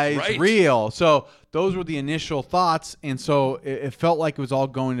guy's right. Real. So those were the initial thoughts. And so it felt like it was all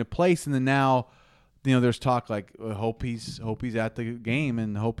going into place. And then now, there's talk like, hope he's at the game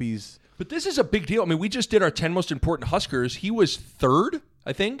and hope he's. But this is a big deal. I mean, we just did our 10 most important Huskers. He was third,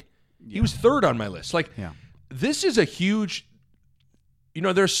 I think. Yeah. He was third on my list. Like, yeah. This is a huge.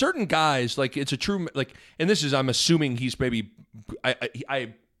 There are certain guys, like it's a true, like, and this is, I'm assuming he's maybe,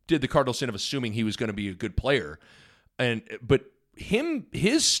 I did the cardinal sin of assuming he was going to be a good player. But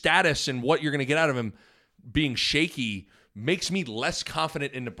his status and what you're going to get out of him being shaky makes me less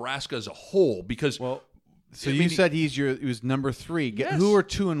confident in Nebraska as a whole because. Well, so you said he was number 3. Yes. Who are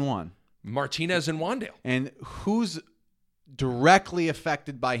 2 and 1? Martinez and Wandale. And who's directly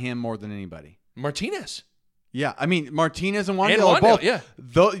affected by him more than anybody? Martinez. Yeah, I mean, Martinez and Wandale are both. Yeah.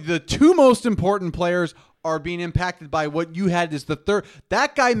 The 2 most important players are being impacted by what you had as the third.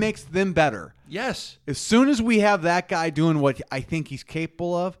 That guy makes them better. Yes. As soon as we have that guy doing what I think he's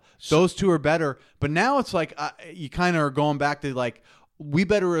capable of, those 2 are better. But now it's like you kind of are going back to like, we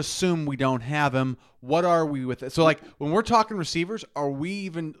better assume we don't have him. What are we with it? So like when we're talking receivers, are we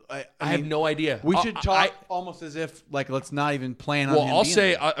even? I have no idea. We should talk almost as if like let's not even plan on. Well, I'll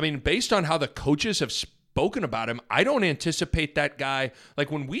say, I mean, based on how the coaches have spoken about him, I don't anticipate that guy.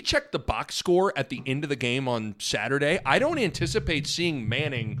 Like when we check the box score at the end of the game on Saturday, I don't anticipate seeing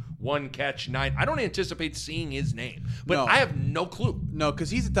Manning 1 catch 9. I don't anticipate seeing his name, but no. I have no clue. No, because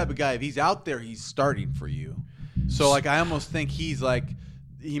he's the type of guy. If he's out there, he's starting for you. So like I almost think he's like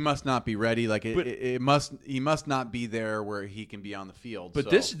he must not be ready. Like he must not be there where he can be on the field. But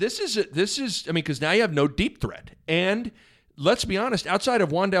this is I mean because now you have no deep threat and. Let's be honest, outside of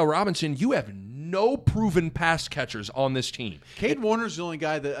Wandale Robinson, you have no proven pass catchers on this team. Cade Warner's the only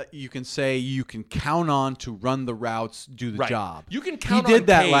guy that you can say you can count on to run the routes, do the job. You can count he on did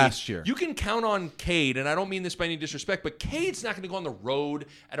that Cade. last year. You can count on Cade, and I don't mean this by any disrespect, but Cade's not going to go on the road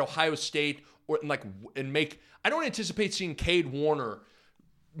at Ohio State and make. I don't anticipate seeing Cade Warner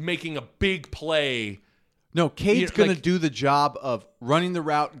making a big play. No, Cade's going to do the job of running the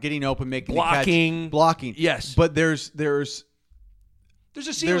route, getting open, making the catch, blocking. Yes, but there's a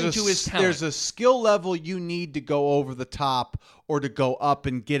ceiling to his talent. There's a skill level you need to go over the top, or to go up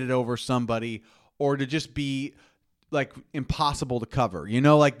and get it over somebody, or to just be like impossible to cover.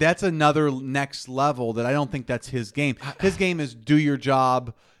 Like that's another next level that I don't think that's his game. His game is do your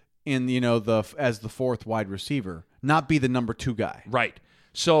job in as the 4th wide receiver, not be the number 2 guy. Right.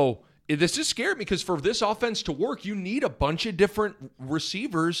 So. This is scary because for this offense to work, you need a bunch of different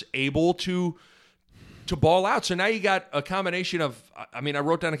receivers able to ball out. So now you got a combination of, I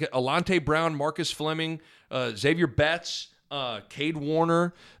wrote down Alante Brown, Marcus Fleming, Xavier Betts, Cade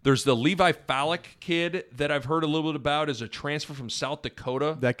Warner. There's the Levi Fallick kid that I've heard a little bit about as a transfer from South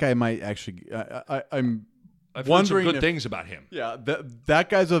Dakota. That guy might actually, I've heard some good things about him. Yeah, that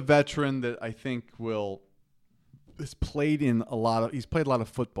guy's a veteran that I think will he's played a lot of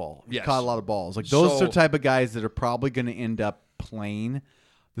football. He's Yes. caught a lot of balls. Like those So- are the type of guys that are probably going to end up playing.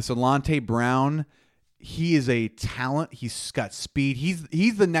 This Alante Brown, he is a talent. He's got speed.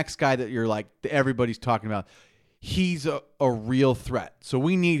 He's the next guy that you're like everybody's talking about. He's a real threat. So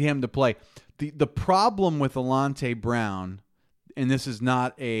we need him to play. The problem with Alante Brown, and this is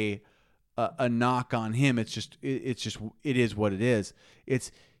not a knock on him. It is what it is.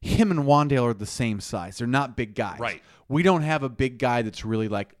 It's him and Wandale are the same size. They're not big guys. Right. We don't have a big guy that's really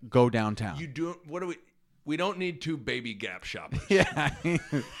like go downtown. We don't need two baby Gap shoppers. Yeah.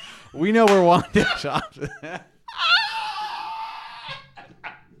 We know where Wandale shops.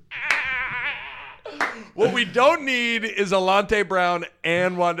 What we don't need is Alante Brown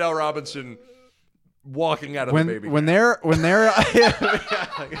and Wandale Robinson walking out of the baby when Gap. they're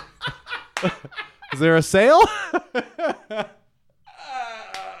is there a sale?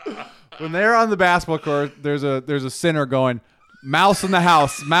 When they're on the basketball court, there's a center going, mouse in the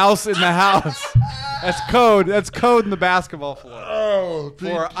house, mouse in the house. That's code. That's code in the basketball floor. Oh,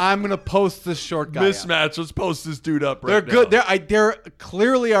 For I'm gonna post this short guy. mismatch. Let's post this dude up right They're now. good. They're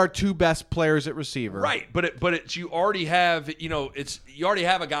clearly our two best players at receiver. Right, but it's you already have you already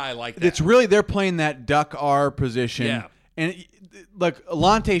have a guy like that. It's really they're playing that duck R position. Yeah. And like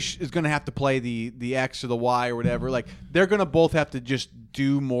Alante is going to have to play the X or the Y or whatever. Like they're going to both have to just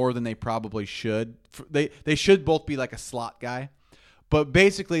do more than they probably should. They should both be like a slot guy. But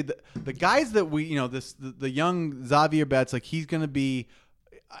basically the guys that we the young Xavier Betts, like he's going to be.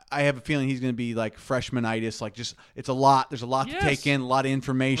 I have a feeling he's going to be like freshmanitis. Like just it's a lot. There's a lot to take in, a lot of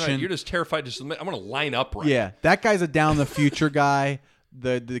information. Right, you're just terrified to submit. I'm going to line up right. Yeah, that guy's a down the future guy.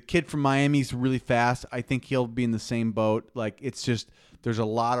 The kid from Miami's really fast. I think he'll be in the same boat. Like it's just there's a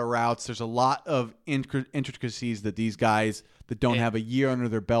lot of routes. There's a lot of intricacies that these guys that don't have a year under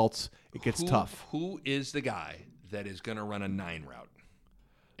their belts. It gets tough. Who is the guy that is going to run a 9 route?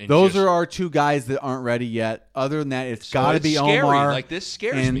 And Those are our two guys that aren't ready yet. Other than that, it's got to be scary. Omar. Like this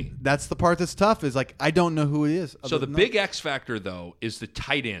scares and me. That's the part that's tough. Is like I don't know who it is. So the big X factor though is the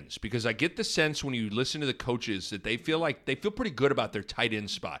tight ends, because I get the sense when you listen to the coaches that they feel pretty good about their tight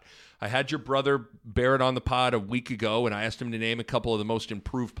end spot. I had your brother Barrett on the pod a week ago, and I asked him to name a couple of the most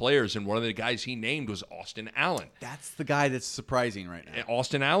improved players, and one of the guys he named was Austin Allen. That's the guy that's surprising right now. And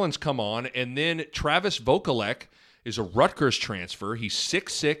Austin Allen's come on, and then Travis Vokalek is a Rutgers transfer. He's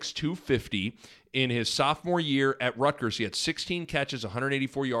 6'6", 250. In his sophomore year at Rutgers, he had 16 catches,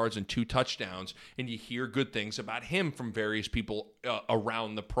 184 yards, and 2 touchdowns. And you hear good things about him from various people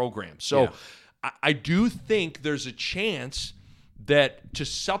around the program. So I do think there's a chance that to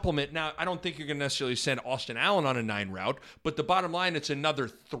supplement. Now, I don't think you're going to necessarily send Austin Allen on a 9 route, but the bottom line, it's another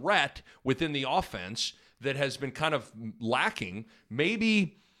threat within the offense that has been kind of lacking.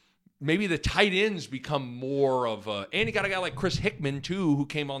 Maybe the tight ends become more of a, and you got a guy like Chris Hickman too, who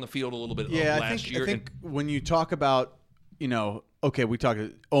came on the field a little bit last year. I think when you talk about, okay, we talked.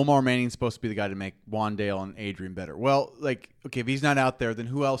 Omar Manning's supposed to be the guy to make Wandale and Adrian better. Well, like, okay, if he's not out there, then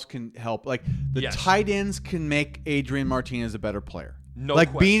who else can help? Like the tight ends can make Adrian Martinez a better player. No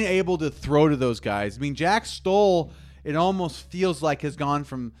like question. being able to throw to those guys. I mean, Jack Stoll, it almost feels like has gone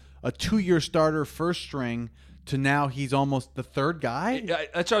from a 2-year starter first string to now he's almost the third guy. Yeah,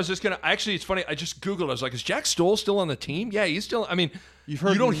 that's what I was just going to. Actually, it's funny. I just Googled. I was like, is Jack Stoll still on the team? Yeah, he's still. I mean, you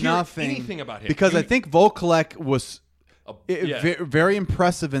don't hear anything about him. Because I think Vokalek was very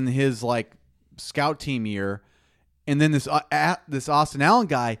impressive in his like scout team year. And then this Austin Allen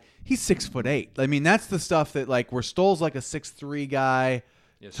guy, he's 6'8". I mean, that's the stuff that like where Stoll's like a 6'3" guy.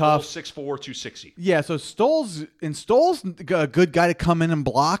 Tough. Stoll's 6'4", 260. Yeah, so Stoll's a good guy to come in and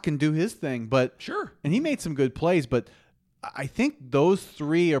block and do his thing, but Sure. And he made some good plays, but I think those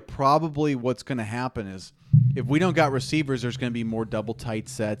three are probably what's going to happen is if we don't got receivers, there's going to be more double tight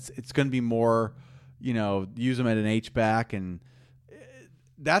sets. It's going to be more, use them at an H-back, and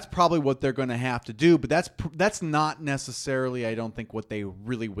that's probably what they're going to have to do, but that's not necessarily, I don't think, what they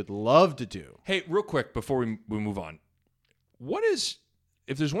really would love to do. Hey, real quick before we move on,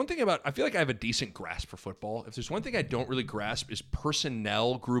 if there's one thing about, I feel like I have a decent grasp for football. If there's one thing I don't really grasp is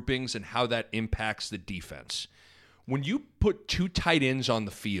personnel groupings and how that impacts the defense. When you put 2 tight ends on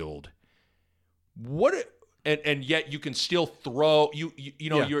the field, and yet you can still throw,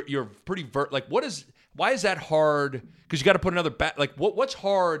 you're pretty why is that hard? Because you got to put another back. Like what's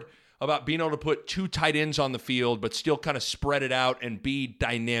hard about being able to put 2 tight ends on the field, but still kind of spread it out and be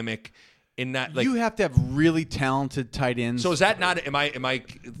dynamic? In that, like, you have to have really talented tight ends. So is that not? Am I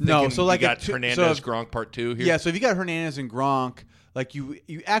thinking no? So like you got Hernandez, Gronk part 2 here? Yeah. So if you got Hernandez and Gronk, like you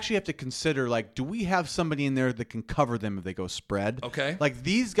actually have to consider, like, do we have somebody in there that can cover them if they go spread? Okay. Like,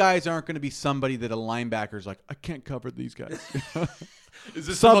 these guys aren't going to be somebody that a linebacker's like, I can't cover these guys. Is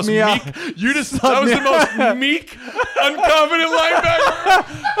this Sub the most me meek? out. That was the most meek, unconfident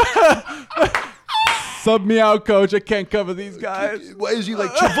linebacker. Sub me out, coach. I can't cover these guys. Why is he like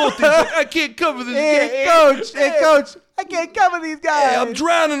Travolta? He's like, I can't cover this Hey, guy. coach, I can't cover these guys. Hey, I'm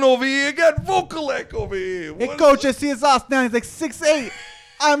drowning over here. I got Vokalek over here. Hey, What- coach, I see his ass now. He's like 6'8".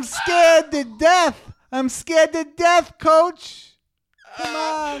 I'm scared to death. Coach. Come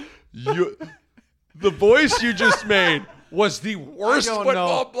on. The voice you just made was the worst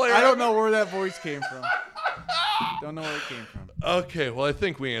football player. I don't know where that voice came from. Don't know where it came from. Okay, well, I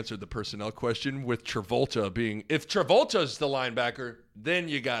think we answered the personnel question with Travolta being. If Travolta's the linebacker, then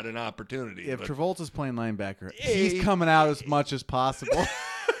you got an opportunity. If but- Travolta's playing linebacker, Hey. he's coming out as much as possible.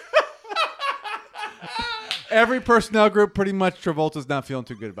 Every personnel group, pretty much, Travolta's not feeling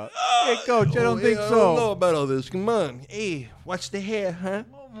too good about. Hey, coach, I don't think I so. don't know about all this. Come on. Hey, watch the hair, huh?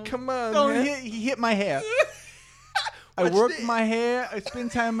 Come on, man. He hit my hair. I What's worked the- my hair. I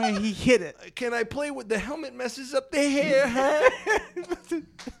spent time on my he hit it. Can I play with the helmet messes up the hair, huh?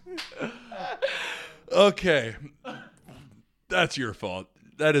 Okay. That's your fault.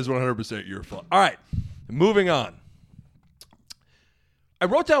 That is 100% your fault. All right. Moving on. I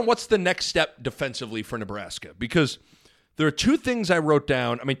wrote down what's the next step defensively for Nebraska because there are two things I wrote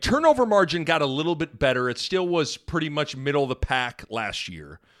down. I mean, turnover margin got a little bit better. It still was pretty much middle of the pack last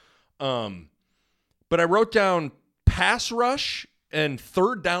year. But I wrote down pass rush and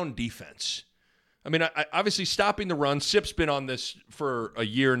third down defense. I mean, I obviously stopping the run. Sip's been on this for a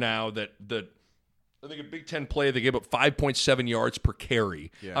year now. That I think a Big Ten play, they gave up 5.7 yards per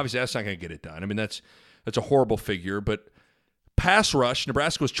carry. Yeah. Obviously, that's not going to get it done. I mean, that's a horrible figure. But pass rush,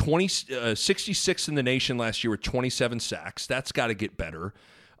 Nebraska was 66th in the nation last year with 27 sacks. That's got to get better.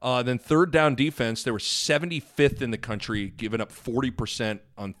 Then third down defense, they were 75th in the country, giving up 40%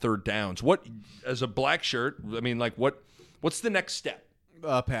 on third downs. What, as a black shirt, I mean, like what's the next step?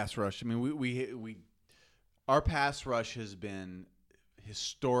 Pass rush. I mean, we our pass rush has been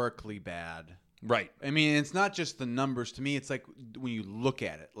historically bad. Right. I mean, it's not just the numbers. To me, it's like when you look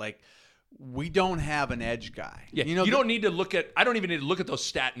at it, like we don't have an edge guy. Yeah, you know, don't need to look at. I don't even need to look at those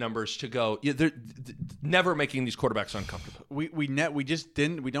stat numbers to go. Yeah, they're never making these quarterbacks uncomfortable. We just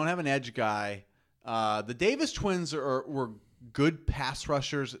didn't. We don't have an edge guy. The Davis twins were good pass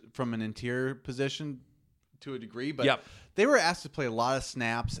rushers from an interior position to a degree, but Yep. they were asked to play a lot of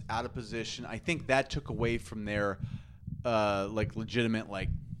snaps out of position. I think that took away from their like legitimate like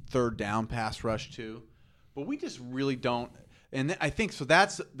third down pass rush too. But we just really don't. And I think so.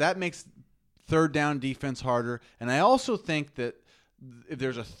 That makes third down defense harder. And I also think that if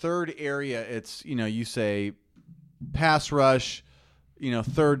there's a third area, it's, you know, you say pass rush, you know,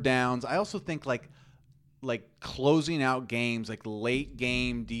 third downs. I also think like closing out games, like late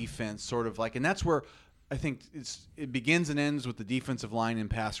game defense, sort of like, and that's where I think it begins and ends with the defensive line and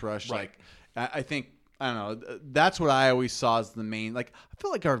pass rush. Right. Like I think, I don't know, that's what I always saw as the main. Like I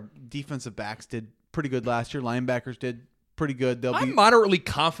feel like our defensive backs did pretty good last year. Linebackers did pretty good. I'm moderately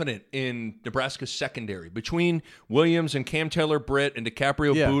confident in Nebraska's secondary between Williams and Cam Taylor-Britt and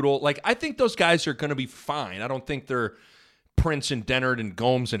DiCaprio Boodle. Like, I think those guys are going to be fine. I don't think they're Prince and Dennard and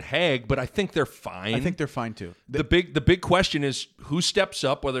Gomes and Haig, but I think they're fine. I think they're fine too. The big question is who steps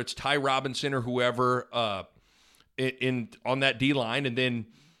up, whether it's Ty Robinson or whoever on that D line, and then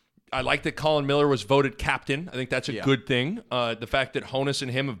I like that Colin Miller was voted captain. I think that's a good thing. The fact that Honus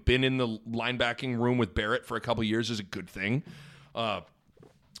and him have been in the linebacking room with Barrett for a couple of years is a good thing.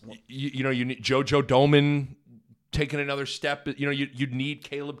 You need JoJo Doman taking another step. You know, you need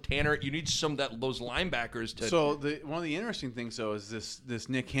Caleb Tanner. You need those linebackers to. So one of the interesting things though is this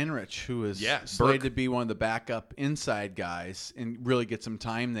Nick Henrich, who is Burke. slated to be one of the backup inside guys and really get some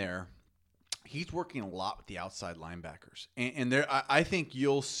time there. He's working a lot with the outside linebackers, and there I think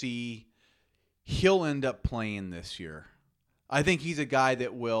you'll see he'll end up playing this year. I think he's a guy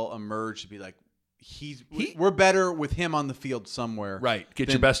that will emerge to be like we're better with him on the field somewhere. Right, get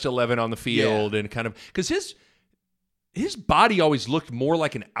your best 11 on the field and kind of because his body always looked more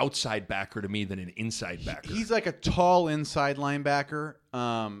like an outside backer to me than an inside backer. He's like a tall inside linebacker.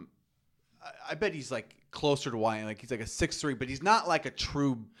 I bet he's like closer to Wyatt. Like he's like a 6'3", but he's not like a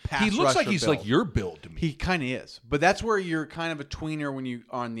true pass rusher. He looks like he's build. like your build to me. He kind of is, but that's where you're kind of a tweener when you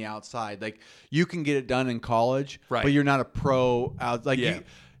are on the outside. Like you can get it done in college, right? But you're not a pro out. Like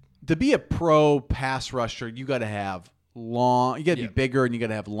to be a pro pass rusher, you got to have long. You got to be bigger, and you got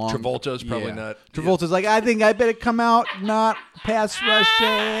to have long. Travolta's probably not. Travolta's like, I think I better come out not pass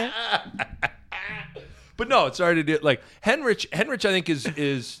rushing. But no, it's hard to do. Like Henrich, I think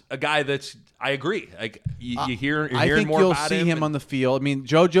is a guy that's. I agree. Like you're hearing I think more you'll about see him. him on the field. I mean,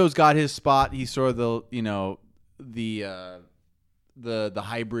 JoJo's got his spot. He's sort of the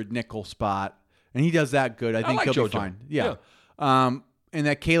hybrid nickel spot, and he does that good. I think like he'll JoJo. be fine. Yeah. And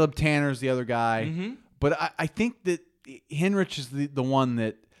that Caleb Tanner's the other guy. Mm-hmm. But I think that Henrich is the one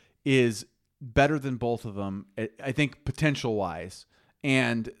that is better than both of them, I think, potential-wise.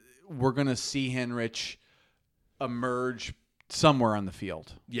 And we're going to see Henrich emerge somewhere on the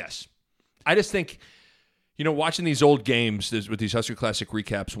field. Yes. I just think, watching these old games with these Husker Classic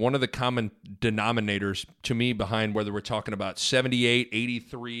recaps, one of the common denominators to me behind whether we're talking about 78,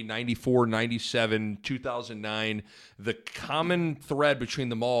 83, 94, 97, 2009, the common thread between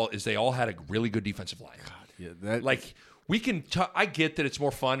them all is they all had a really good defensive line. We can I get that it's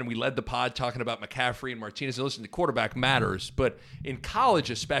more fun, and we led the pod talking about McCaffrey and Martinez. And listen, the quarterback matters, but in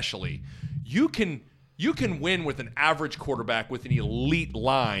college especially, you can win with an average quarterback with an elite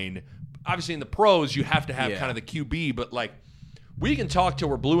line. Obviously, in the pros, you have to have kind of the QB, but we can talk till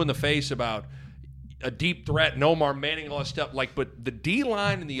we're blue in the face about a deep threat, and Omar Manning, all that stuff. But the D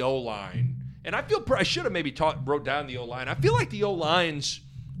line and the O line, and I should have maybe wrote down the O line. I feel like the O lines.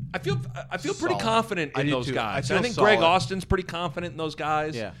 I feel pretty confident in those guys. I think Greg Austin's pretty confident in those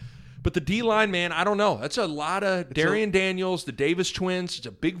guys. Yeah. But the D-line, man, I don't know. That's a lot of Darian Daniels, the Davis twins. It's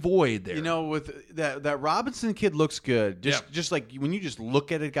a big void there. With that Robinson kid looks good. Just like when you just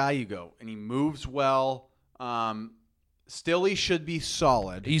look at a guy, you go, and he moves well. Still, he should be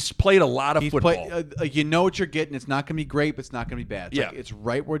solid. He's played a lot of football. You know what you're getting. It's not going to be great, but it's not going to be bad. It's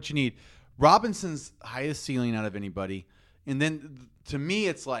right what you need. Robinson's highest ceiling out of anybody. And then to me,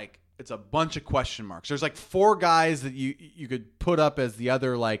 it's a bunch of question marks. There's 4 guys that you could put up as the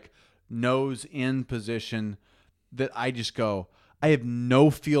other nose in position that I just go, I have no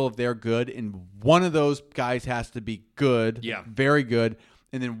feel if they're good, and one of those guys has to be good, very good,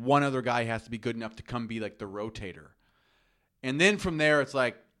 and then one other guy has to be good enough to come be the rotator. And then from there, it's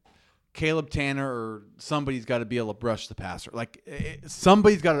Caleb Tanner or somebody's got to be able to brush the passer.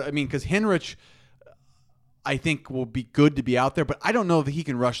 Somebody's got to, because Henrich, I think, will be good to be out there, but I don't know if he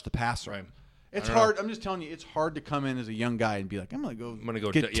can rush the passer. Right. It's hard. I'm just telling you, it's hard to come in as a young guy and be like, I'm going to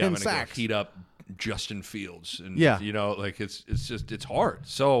go get 10 sacks. Go heat up Justin Fields. And, it's hard.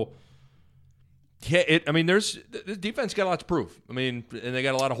 So, the defense got a lot to prove. And they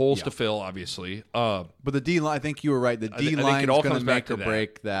got a lot of holes to fill, obviously. But the D-line, I think you were right. The D-line is going to make or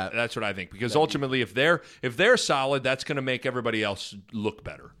break that. That's what I think. Because ultimately, if they're solid, that's going to make everybody else look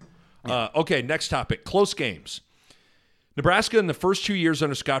better. Okay, next topic. Close games. Nebraska in the first 2 years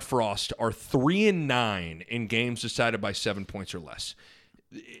under Scott Frost are 3-9 in games decided by 7 points or less.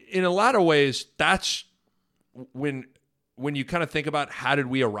 In a lot of ways, that's when you kind of think about how did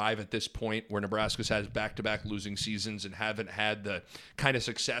we arrive at this point where Nebraska's had back-to-back losing seasons and haven't had the kind of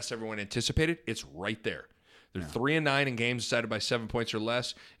success everyone anticipated. It's right there. They're 3-9 in games decided by 7 points or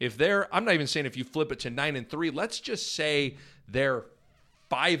less. I'm not even saying if you flip it to 9-3, let's just say they're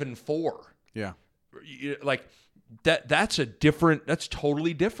 5-4. Yeah. That's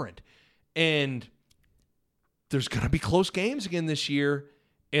totally different. And there's going to be close games again this year.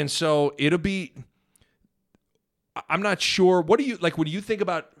 And so I'm not sure. What do you think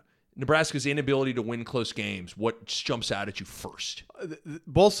about Nebraska's inability to win close games? What jumps out at you first?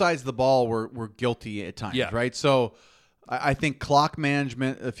 Both sides of the ball were guilty at times, right? So I think clock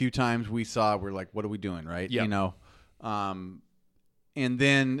management a few times we're like, what are we doing, right? Yeah. And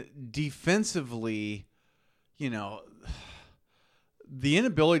then defensively, the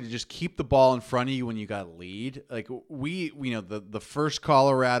inability to just keep the ball in front of you when you got a lead. The first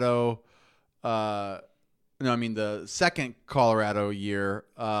Colorado, the second Colorado year,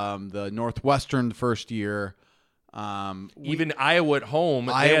 the Northwestern the first year. Even Iowa at home,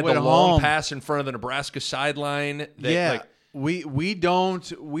 they had the long pass in front of the Nebraska sideline. We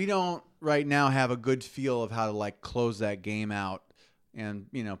don't right now have a good feel of how to close that game out. And,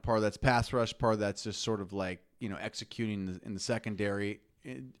 part of that's pass rush, part of that's just sort of executing in the secondary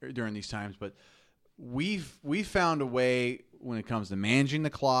during these times. But we've found a way when it comes to managing the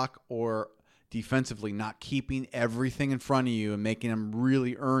clock or defensively not keeping everything in front of you and making them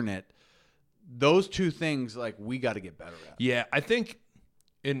really earn it. Those two things, we got to get better at. Yeah, I think,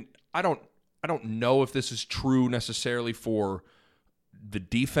 and I don't know if this is true necessarily for the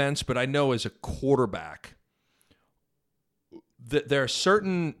defense, but I know as a quarterback, there are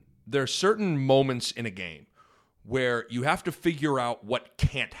certain moments in a game where you have to figure out what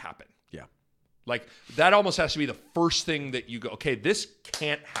can't happen. Yeah. That almost has to be the first thing that you go, okay, this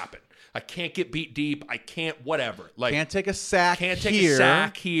can't happen. I can't get beat deep. I can't whatever. Like Can't take a sack can't take here. a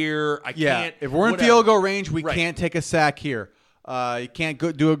sack here. I Yeah, can't. if we're in whatever. field goal range, we Right. can't take a sack here. You can't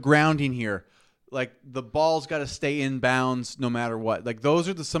go do a grounding here. Like the ball's got to stay in bounds no matter what. Like those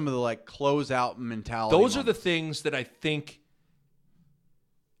are some of the like closeout mentality. Those are the moments. things that I think.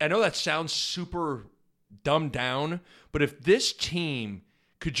 I know that sounds super dumbed down, but if this team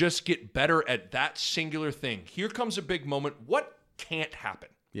could just get better at that singular thing, here comes a big moment. What can't happen?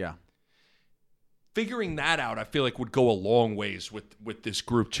 Yeah. Figuring that out, I feel like would go a long ways with this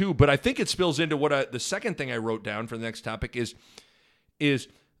group too. But I think it spills into what the second thing I wrote down for the next topic is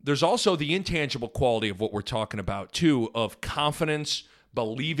there's also the intangible quality of what we're talking about too, of confidence,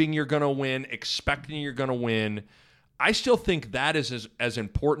 believing you're going to win, expecting you're going to win. I still think that is as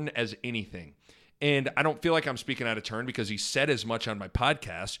important as anything. And I don't feel like I'm speaking out of turn because he said as much on my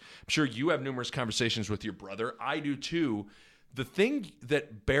podcast. I'm sure you have numerous conversations with your brother. I do too. The thing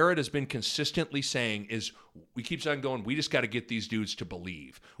that Barrett has been consistently saying is we keep on going, we just got to get these dudes to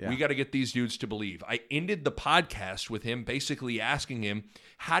believe. Yeah. We got to get these dudes to believe. I ended the podcast with him basically asking him,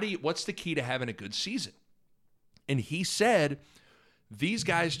 what's the key to having a good season? And he said, these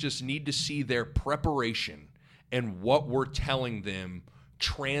guys just need to see their preparation and what we're telling them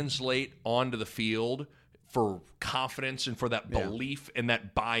translate onto the field for confidence and for that belief and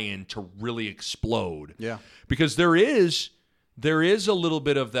that buy-in to really explode. Yeah. Because there is a little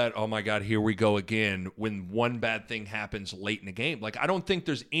bit of that, oh my God, here we go again, when one bad thing happens late in the game. Like, I don't think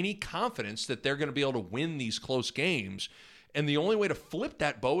there's any confidence that they're going to be able to win these close games. And the only way to flip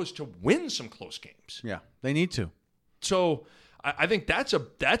that, Bo, is to win some close games. Yeah. They need to. So I think that's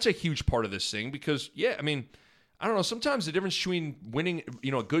a huge part of this thing because, yeah, I mean, I don't know. Sometimes the difference between winning,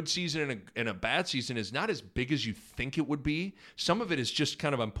 a good season and a bad season is not as big as you think it would be. Some of it is just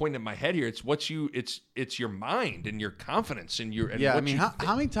kind of, I'm pointing at my head here. It's your mind and your confidence and your. And Yeah. what I mean, you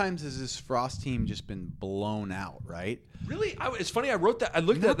how many times has this Frost team just been blown out? Right. really? It's funny. I wrote that. I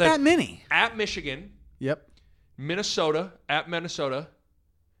looked Not at that many. at Michigan, Yep. Minnesota,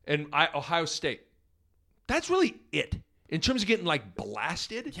 and Ohio State. That's really it. In terms of getting like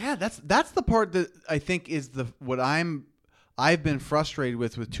blasted. Yeah, that's the part that I think is what I've been frustrated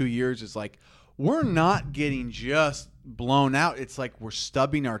with 2 years is like we're not getting just blown out. It's like we're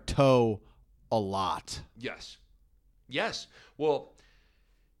stubbing our toe a lot. Yes. Well,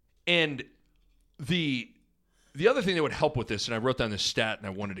 and the other thing that would help with this, and I wrote down this stat and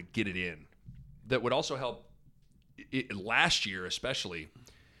I wanted to get it in, that would also help last year especially,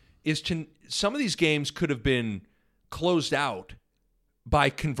 is some of these games could have been closed out by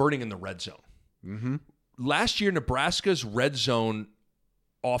converting in the red zone. Mm-hmm. Last year, Nebraska's red zone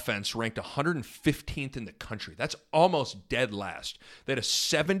offense ranked 115th in the country. That's almost dead last. They had a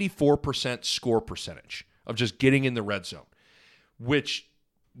 74% score percentage of just getting in the red zone, which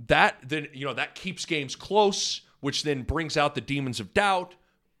that keeps games close, which then brings out the demons of doubt,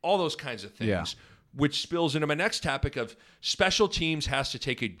 all those kinds of things. Yeah. Which spills into my next topic of special teams has to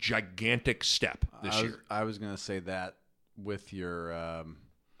take a gigantic step this year. I was going to say that with your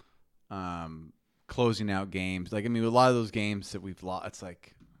closing out games. Like, I mean, a lot of those games that we've lost, it's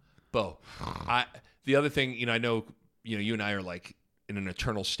like... Bo, the other thing, I know, you and I are like in an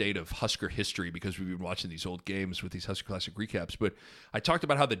eternal state of Husker history because we've been watching these old games with these Husker Classic recaps, but I talked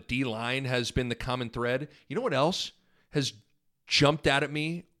about how the D-line has been the common thread. You know what else has jumped out at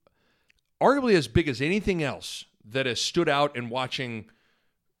me? Arguably as big as anything else that has stood out in watching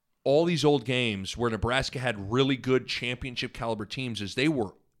all these old games where Nebraska had really good championship caliber teams is they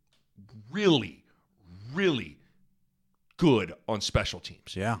were really, really good on special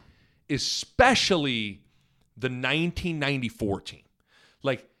teams. Yeah. Especially the 1994 team.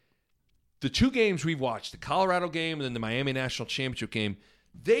 Like the two games we've watched, the Colorado game and then the Miami National Championship game,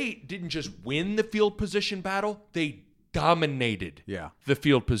 they didn't just win the field position battle, they dominated the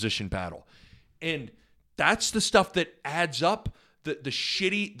field position battle. And that's the stuff that adds up. The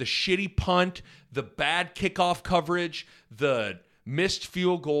shitty punt, the bad kickoff coverage, the missed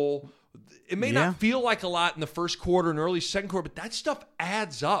field goal. It may not feel like a lot in the first quarter and early second quarter, but that stuff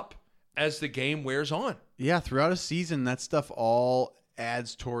adds up as the game wears on. Yeah, throughout a season, that stuff all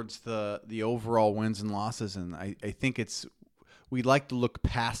adds towards the overall wins and losses. And I think we like to look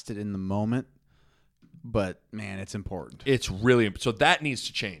past it in the moment. But, man, it's important. It's really – so that needs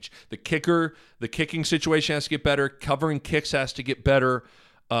to change. The kicking situation has to get better. Covering kicks has to get better.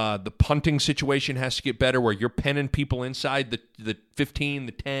 The punting situation has to get better where you're penning people inside the 15,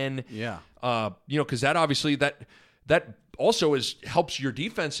 the 10. Yeah. Because that obviously – that also helps your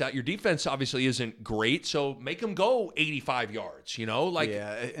defense out. Your defense obviously isn't great, so make them go 85 yards, Yeah,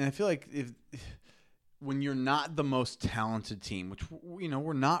 and I feel like when you're not the most talented team, which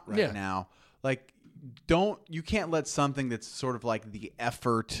we're not right Yeah. now, like you can't let something that's sort of like the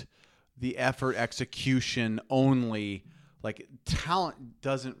effort execution only, like talent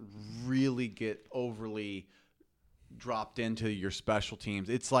doesn't really get overly dropped into your special teams.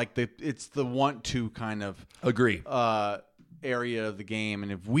 It's like it's the want to kind of Agree. area of the game,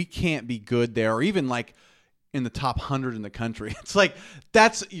 and if we can't be good there, or even like in the top 100 in the country, it's like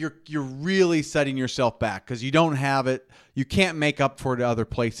you're really setting yourself back because you don't have it. You can't make up for it other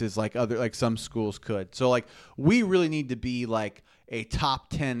places like some schools could. So like we really need to be like a top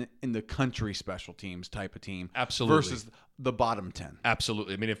 10 in the country special teams type of team. Absolutely. Versus the bottom 10.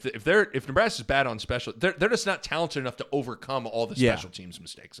 Absolutely. I mean, if Nebraska's bad on special, they're just not talented enough to overcome all the special teams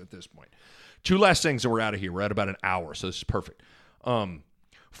mistakes at this point. Two last things, and we're out of here. We're at about an hour, so this is perfect. I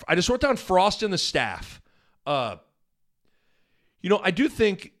just wrote down Frost and the staff. I do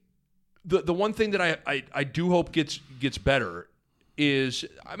think the one thing that I do hope gets better is,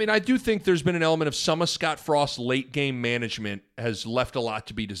 I mean, I do think there's been an element of some of Scott Frost's late game management has left a lot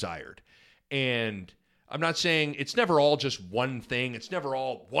to be desired. And I'm not saying it's never all just one thing. It's never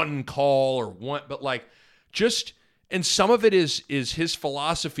all one call or one, but like just, and some of it is his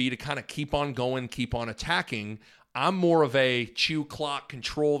philosophy to kind of keep on going, keep on attacking. I'm more of a chew clock,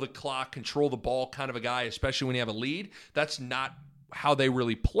 control the ball kind of a guy, especially when you have a lead. That's not how they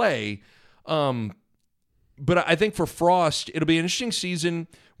really play. But I think for Frost, it'll be an interesting season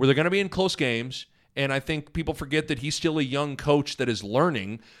where they're going to be in close games. And I think people forget that he's still a young coach that is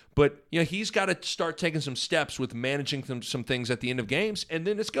learning. But he's got to start taking some steps with managing some things at the end of games. And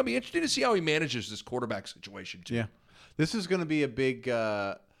then it's going to be interesting to see how he manages this quarterback situation, too. Yeah. This is going to be a big,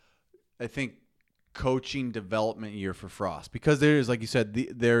 I think, coaching development year for Frost. Because there is, like you said,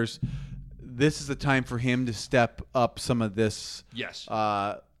 this is the time for him to step up some of this. Yes.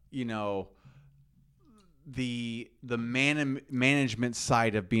 The management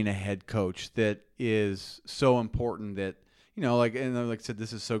side of being a head coach that is so important that, like I said,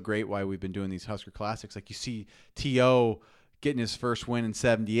 this is so great why we've been doing these Husker Classics. Like you see T.O. getting his first win in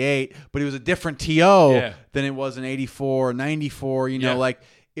 78, but it was a different T.O. than it was in 84, 94, like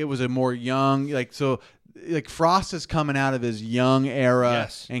it was a more young, like Frost is coming out of his young era.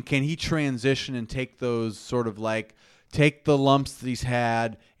 Yes. And can he transition and take those sort of like, take the lumps that he's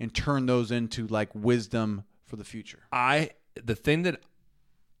had and turn those into like wisdom for the future? The thing that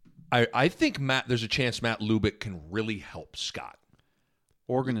I think there's a chance Matt Lubick can really help Scott.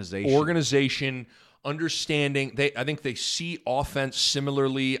 Organization, understanding. I think they see offense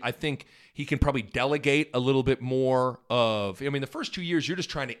similarly. I think he can probably delegate a little bit more of. I mean, the first 2 years you're just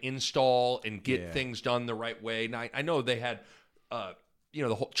trying to install and get things done the right way. Now I know they had,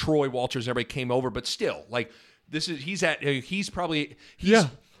 the whole Troy Walters, everybody came over, but still, like. Maybe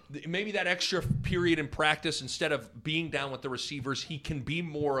that extra period in practice, instead of being down with the receivers, he can be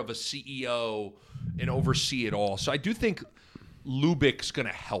more of a CEO and oversee it all. So I do think Lubick's going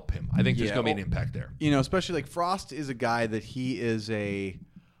to help him. I think there's going to be an impact there. Especially like Frost is a guy that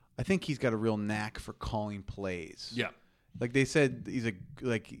I think he's got a real knack for calling plays. Yeah. Like they said, he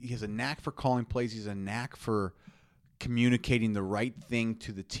has a knack for calling plays. He's a knack for communicating the right thing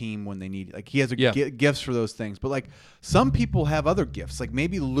to the team when they need it. Like he has gifts for those things. But like some people have other gifts. Like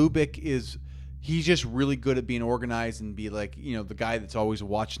maybe Lubick he's just really good at being organized and be like, the guy that's always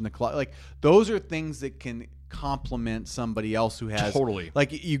watching the clock. Like those are things that can complement somebody else who has totally.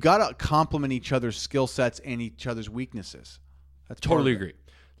 Like you got to complement each other's skill sets and each other's weaknesses. That's totally agree.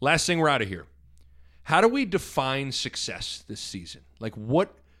 Last thing, we're out of here. How do we define success this season? Like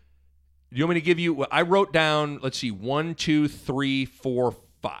what? Do you want me to give you? I wrote down, let's see, 1, 2, 3, 4,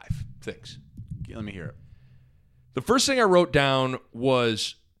 5 things. Let me hear it. The first thing I wrote down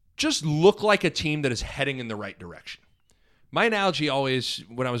was just look like a team that is heading in the right direction. My analogy always,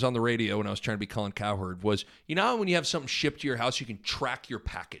 when I was on the radio, when I was trying to be Colin Cowherd, was, when you have something shipped to your house, you can track your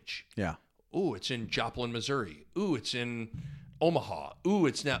package. Yeah. Ooh, it's in Joplin, Missouri. Ooh, it's in Omaha. Ooh,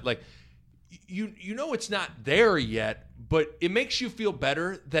 it's not like... it's not there yet, but it makes you feel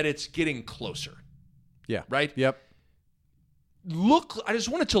better that it's getting closer. Yeah. Right? Yep. I just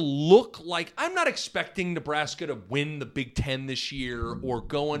want it to look like, I'm not expecting Nebraska to win the Big Ten this year or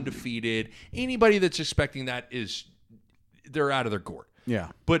go undefeated. Anybody that's expecting that they're out of their gourd. Yeah.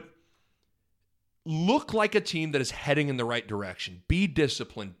 But look like a team that is heading in the right direction. Be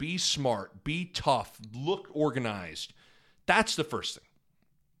disciplined, be smart, be tough, look organized. That's the first thing.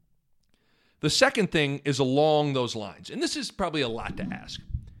 The second thing is along those lines, and this is probably a lot to ask.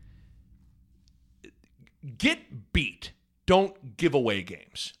 Get beat. Don't give away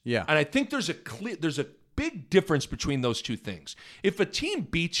games. Yeah. And I think there's a big difference between those two things. If a team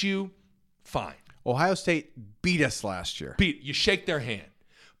beats you, fine. Ohio State beat us last year. You shake their hand.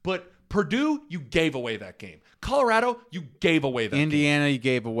 But Purdue, you gave away that game. Colorado, you gave away that game. Indiana, you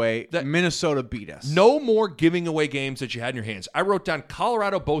gave away. Minnesota beat us. No more giving away games that you had in your hands. I wrote down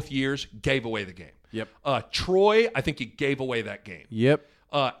Colorado both years, gave away the game. Yep. Troy, I think you gave away that game. Yep.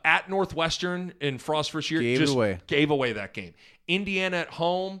 At Northwestern in Frost's first year, gave away that game. Indiana at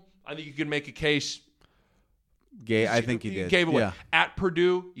home, I think you could make a case. I think you did. Gave away. Yeah. At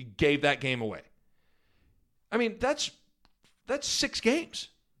Purdue, you gave that game away. I mean, that's 6 games,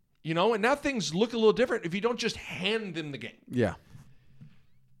 and now things look a little different if you don't just hand them the game. Yeah.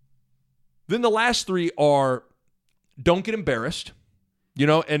 Then the last 3 are don't get embarrassed,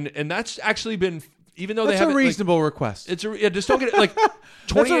 and that's actually been, even though that's they haven't. That's a reasonable request. Just don't get it.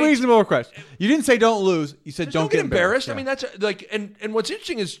 That's a reasonable request. You didn't say don't lose. You said don't get embarrassed. Yeah. I mean, that's and what's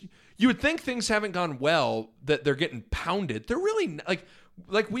interesting is you would think things haven't gone well, that they're getting pounded. They're really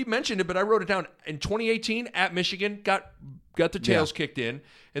like we mentioned it, but I wrote it down. In 2018 at Michigan, got their tails kicked in.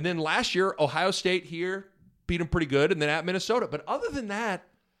 And then last year, Ohio State here beat them pretty good, and then at Minnesota. But other than that,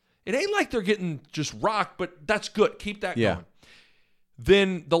 it ain't like they're getting just rocked, but that's good. Keep that going.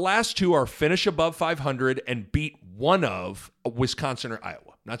 Then the last 2 are finish above 500 and beat one of Wisconsin or Iowa.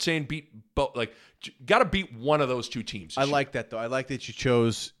 I'm not saying beat both. Got to beat one of those 2 teams. I like that, though. I like that you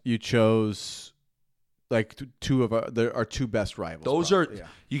chose 2 of our 2 best rivals. Those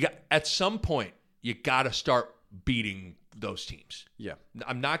you got at some point you got to start beating those teams. Yeah.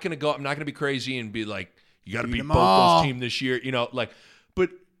 I'm not going to be crazy and be like, you got to beat both all. those teams this year, but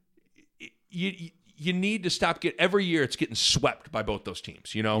you need to stop every year it's getting swept by both those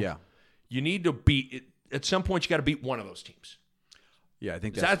teams, Yeah. You need to beat it. At some point you got to beat one of those teams. Yeah, I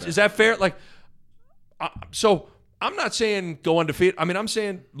think is that fair? So I'm not saying go undefeated. I mean, I'm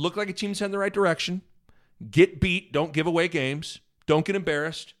saying look like a team's heading in the right direction. Get beat, don't give away games, don't get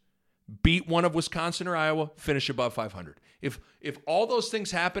embarrassed. Beat one of Wisconsin or Iowa, finish above 500. If all those things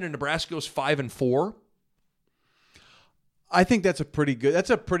happen and Nebraska goes 5-4, I think that's a pretty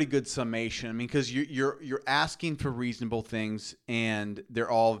good summation. I mean, because you're asking for reasonable things, and they're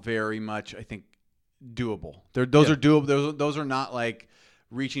all very much, I think, doable. Those are doable. Those are not like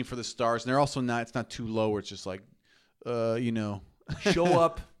reaching for the stars, and they're also not. It's not too low where it's just like, show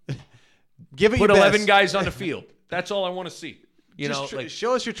up, give it. Put your 11 best. guys on the field. That's all I want to see.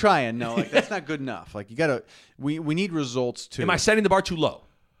 Show us you're trying. No, that's not good enough. You gotta. We need results too. Am I setting the bar too low?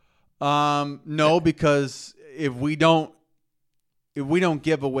 No, because if we don't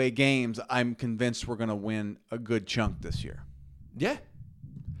give away games, I'm convinced we're going to win a good chunk this year. Yeah.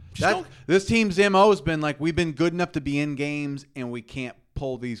 This team's MO has been we've been good enough to be in games and we can't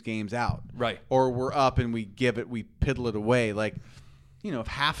pull these games out. Right. Or we're up and we piddle it away. If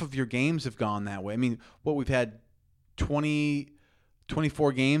half of your games have gone that way. I mean, we've had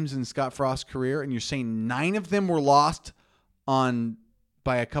 24 games in Scott Frost's career, and you're saying 9 of them were lost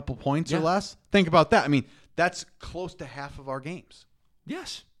by a couple points or less? Think about that. I mean, that's close to half of our games.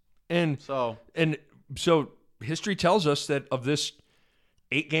 Yes. And so history tells us that of this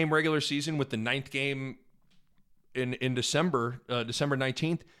 8-game regular season with the 9th game in December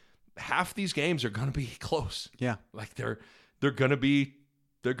 19th, half these games are going to be close. Yeah. They're going to be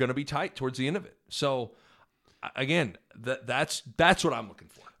tight towards the end of it. So again, that's what I'm looking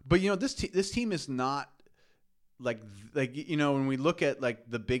for. But this team is not when we look at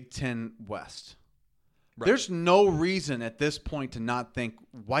the Big Ten West. Right. There's no reason at this point to not think,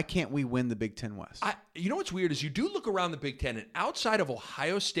 why can't we win the Big Ten West? What's weird is you do look around the Big Ten, and outside of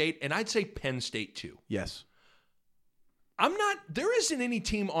Ohio State, and I'd say Penn State too. Yes. There isn't any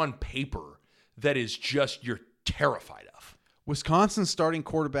team on paper that is just you're terrified of. Wisconsin's starting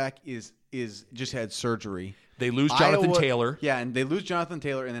quarterback is just had surgery. They lose Jonathan Taylor. Yeah, and they lose Jonathan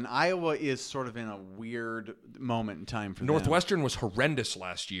Taylor, and then Iowa is sort of in a weird moment in time for Northwestern them. was horrendous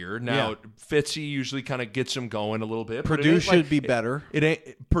last year. Now, Fitzy usually kind of gets them going a little bit. Purdue should be better.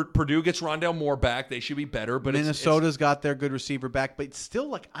 Purdue gets Rondale Moore back. They should be better. But Minnesota's got their good receiver back. But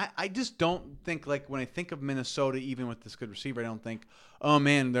still, I just don't think, when I think of Minnesota, even with this good receiver, I don't think, oh,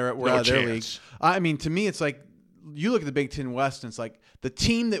 man, we're out of their league. I mean, to me, it's you look at the Big Ten West, and it's the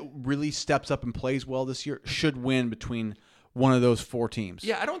team that really steps up and plays well this year should win between one of those 4 teams.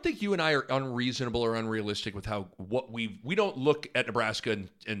 Yeah, I don't think you and I are unreasonable or unrealistic with we don't look at Nebraska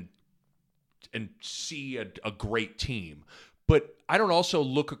and see a great team. But I don't also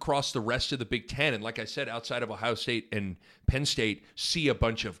look across the rest of the Big Ten, and like I said, outside of Ohio State and Penn State, see a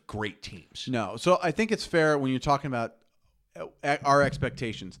bunch of great teams. No, so I think it's fair when you're talking about our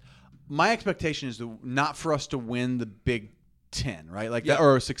expectations. My expectation is not for us to win the Big Ten, right? That,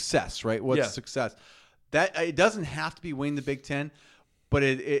 or success, right? What's success? That it doesn't have to be winning the Big Ten, but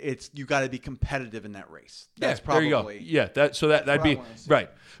it's you got to be competitive in that race. That's there you go. probably Yeah, that'd be wanna see. right.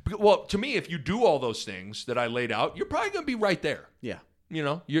 Well, to me, if you do all those things that I laid out, you're probably going to be right there. yeah.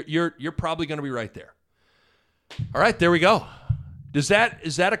 You're probably going to be right there. All right, there we go. Is that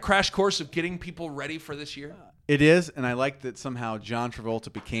a crash course of getting people ready for this year? It is, and I like that somehow John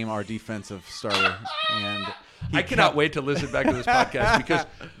Travolta became our defensive starter. And I cannot wait to listen back to this podcast because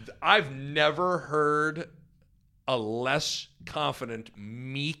I've never heard a less confident,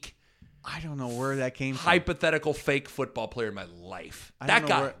 meek, I don't know where that came from. hypothetical fake football player in my life. That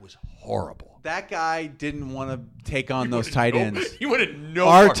guy was horrible. That guy didn't want to take on those tight ends. He wanted no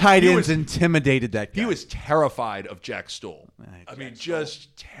Our part. tight He ends was- intimidated that guy. He was terrified of Jack Stoll. I mean, Jack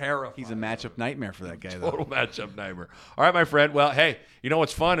just terrified. He's a matchup nightmare for that guy, though. Total matchup nightmare. All right, my friend. Well, hey, you know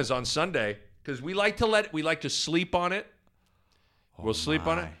what's fun is on Sunday because we like to sleep on it. We'll sleep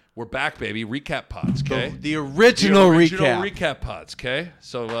on it. We're back, baby. Recap pods, okay? The original recap. recap pods, okay?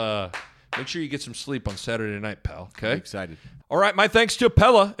 So make sure you get some sleep on Saturday night, pal, okay? I'm excited. All right, my thanks to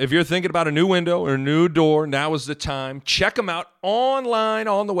Pella. If you're thinking about a new window or a new door, now is the time. Check them out online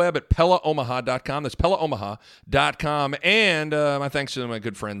on the web at PellaOmaha.com. That's PellaOmaha.com. And my thanks to my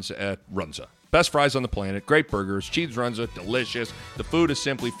good friends at Runza. Best fries on the planet, great burgers, cheese Runza, delicious. The food is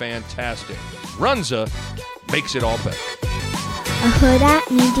simply fantastic. Runza makes it all better. A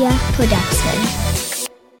Huda Media Production.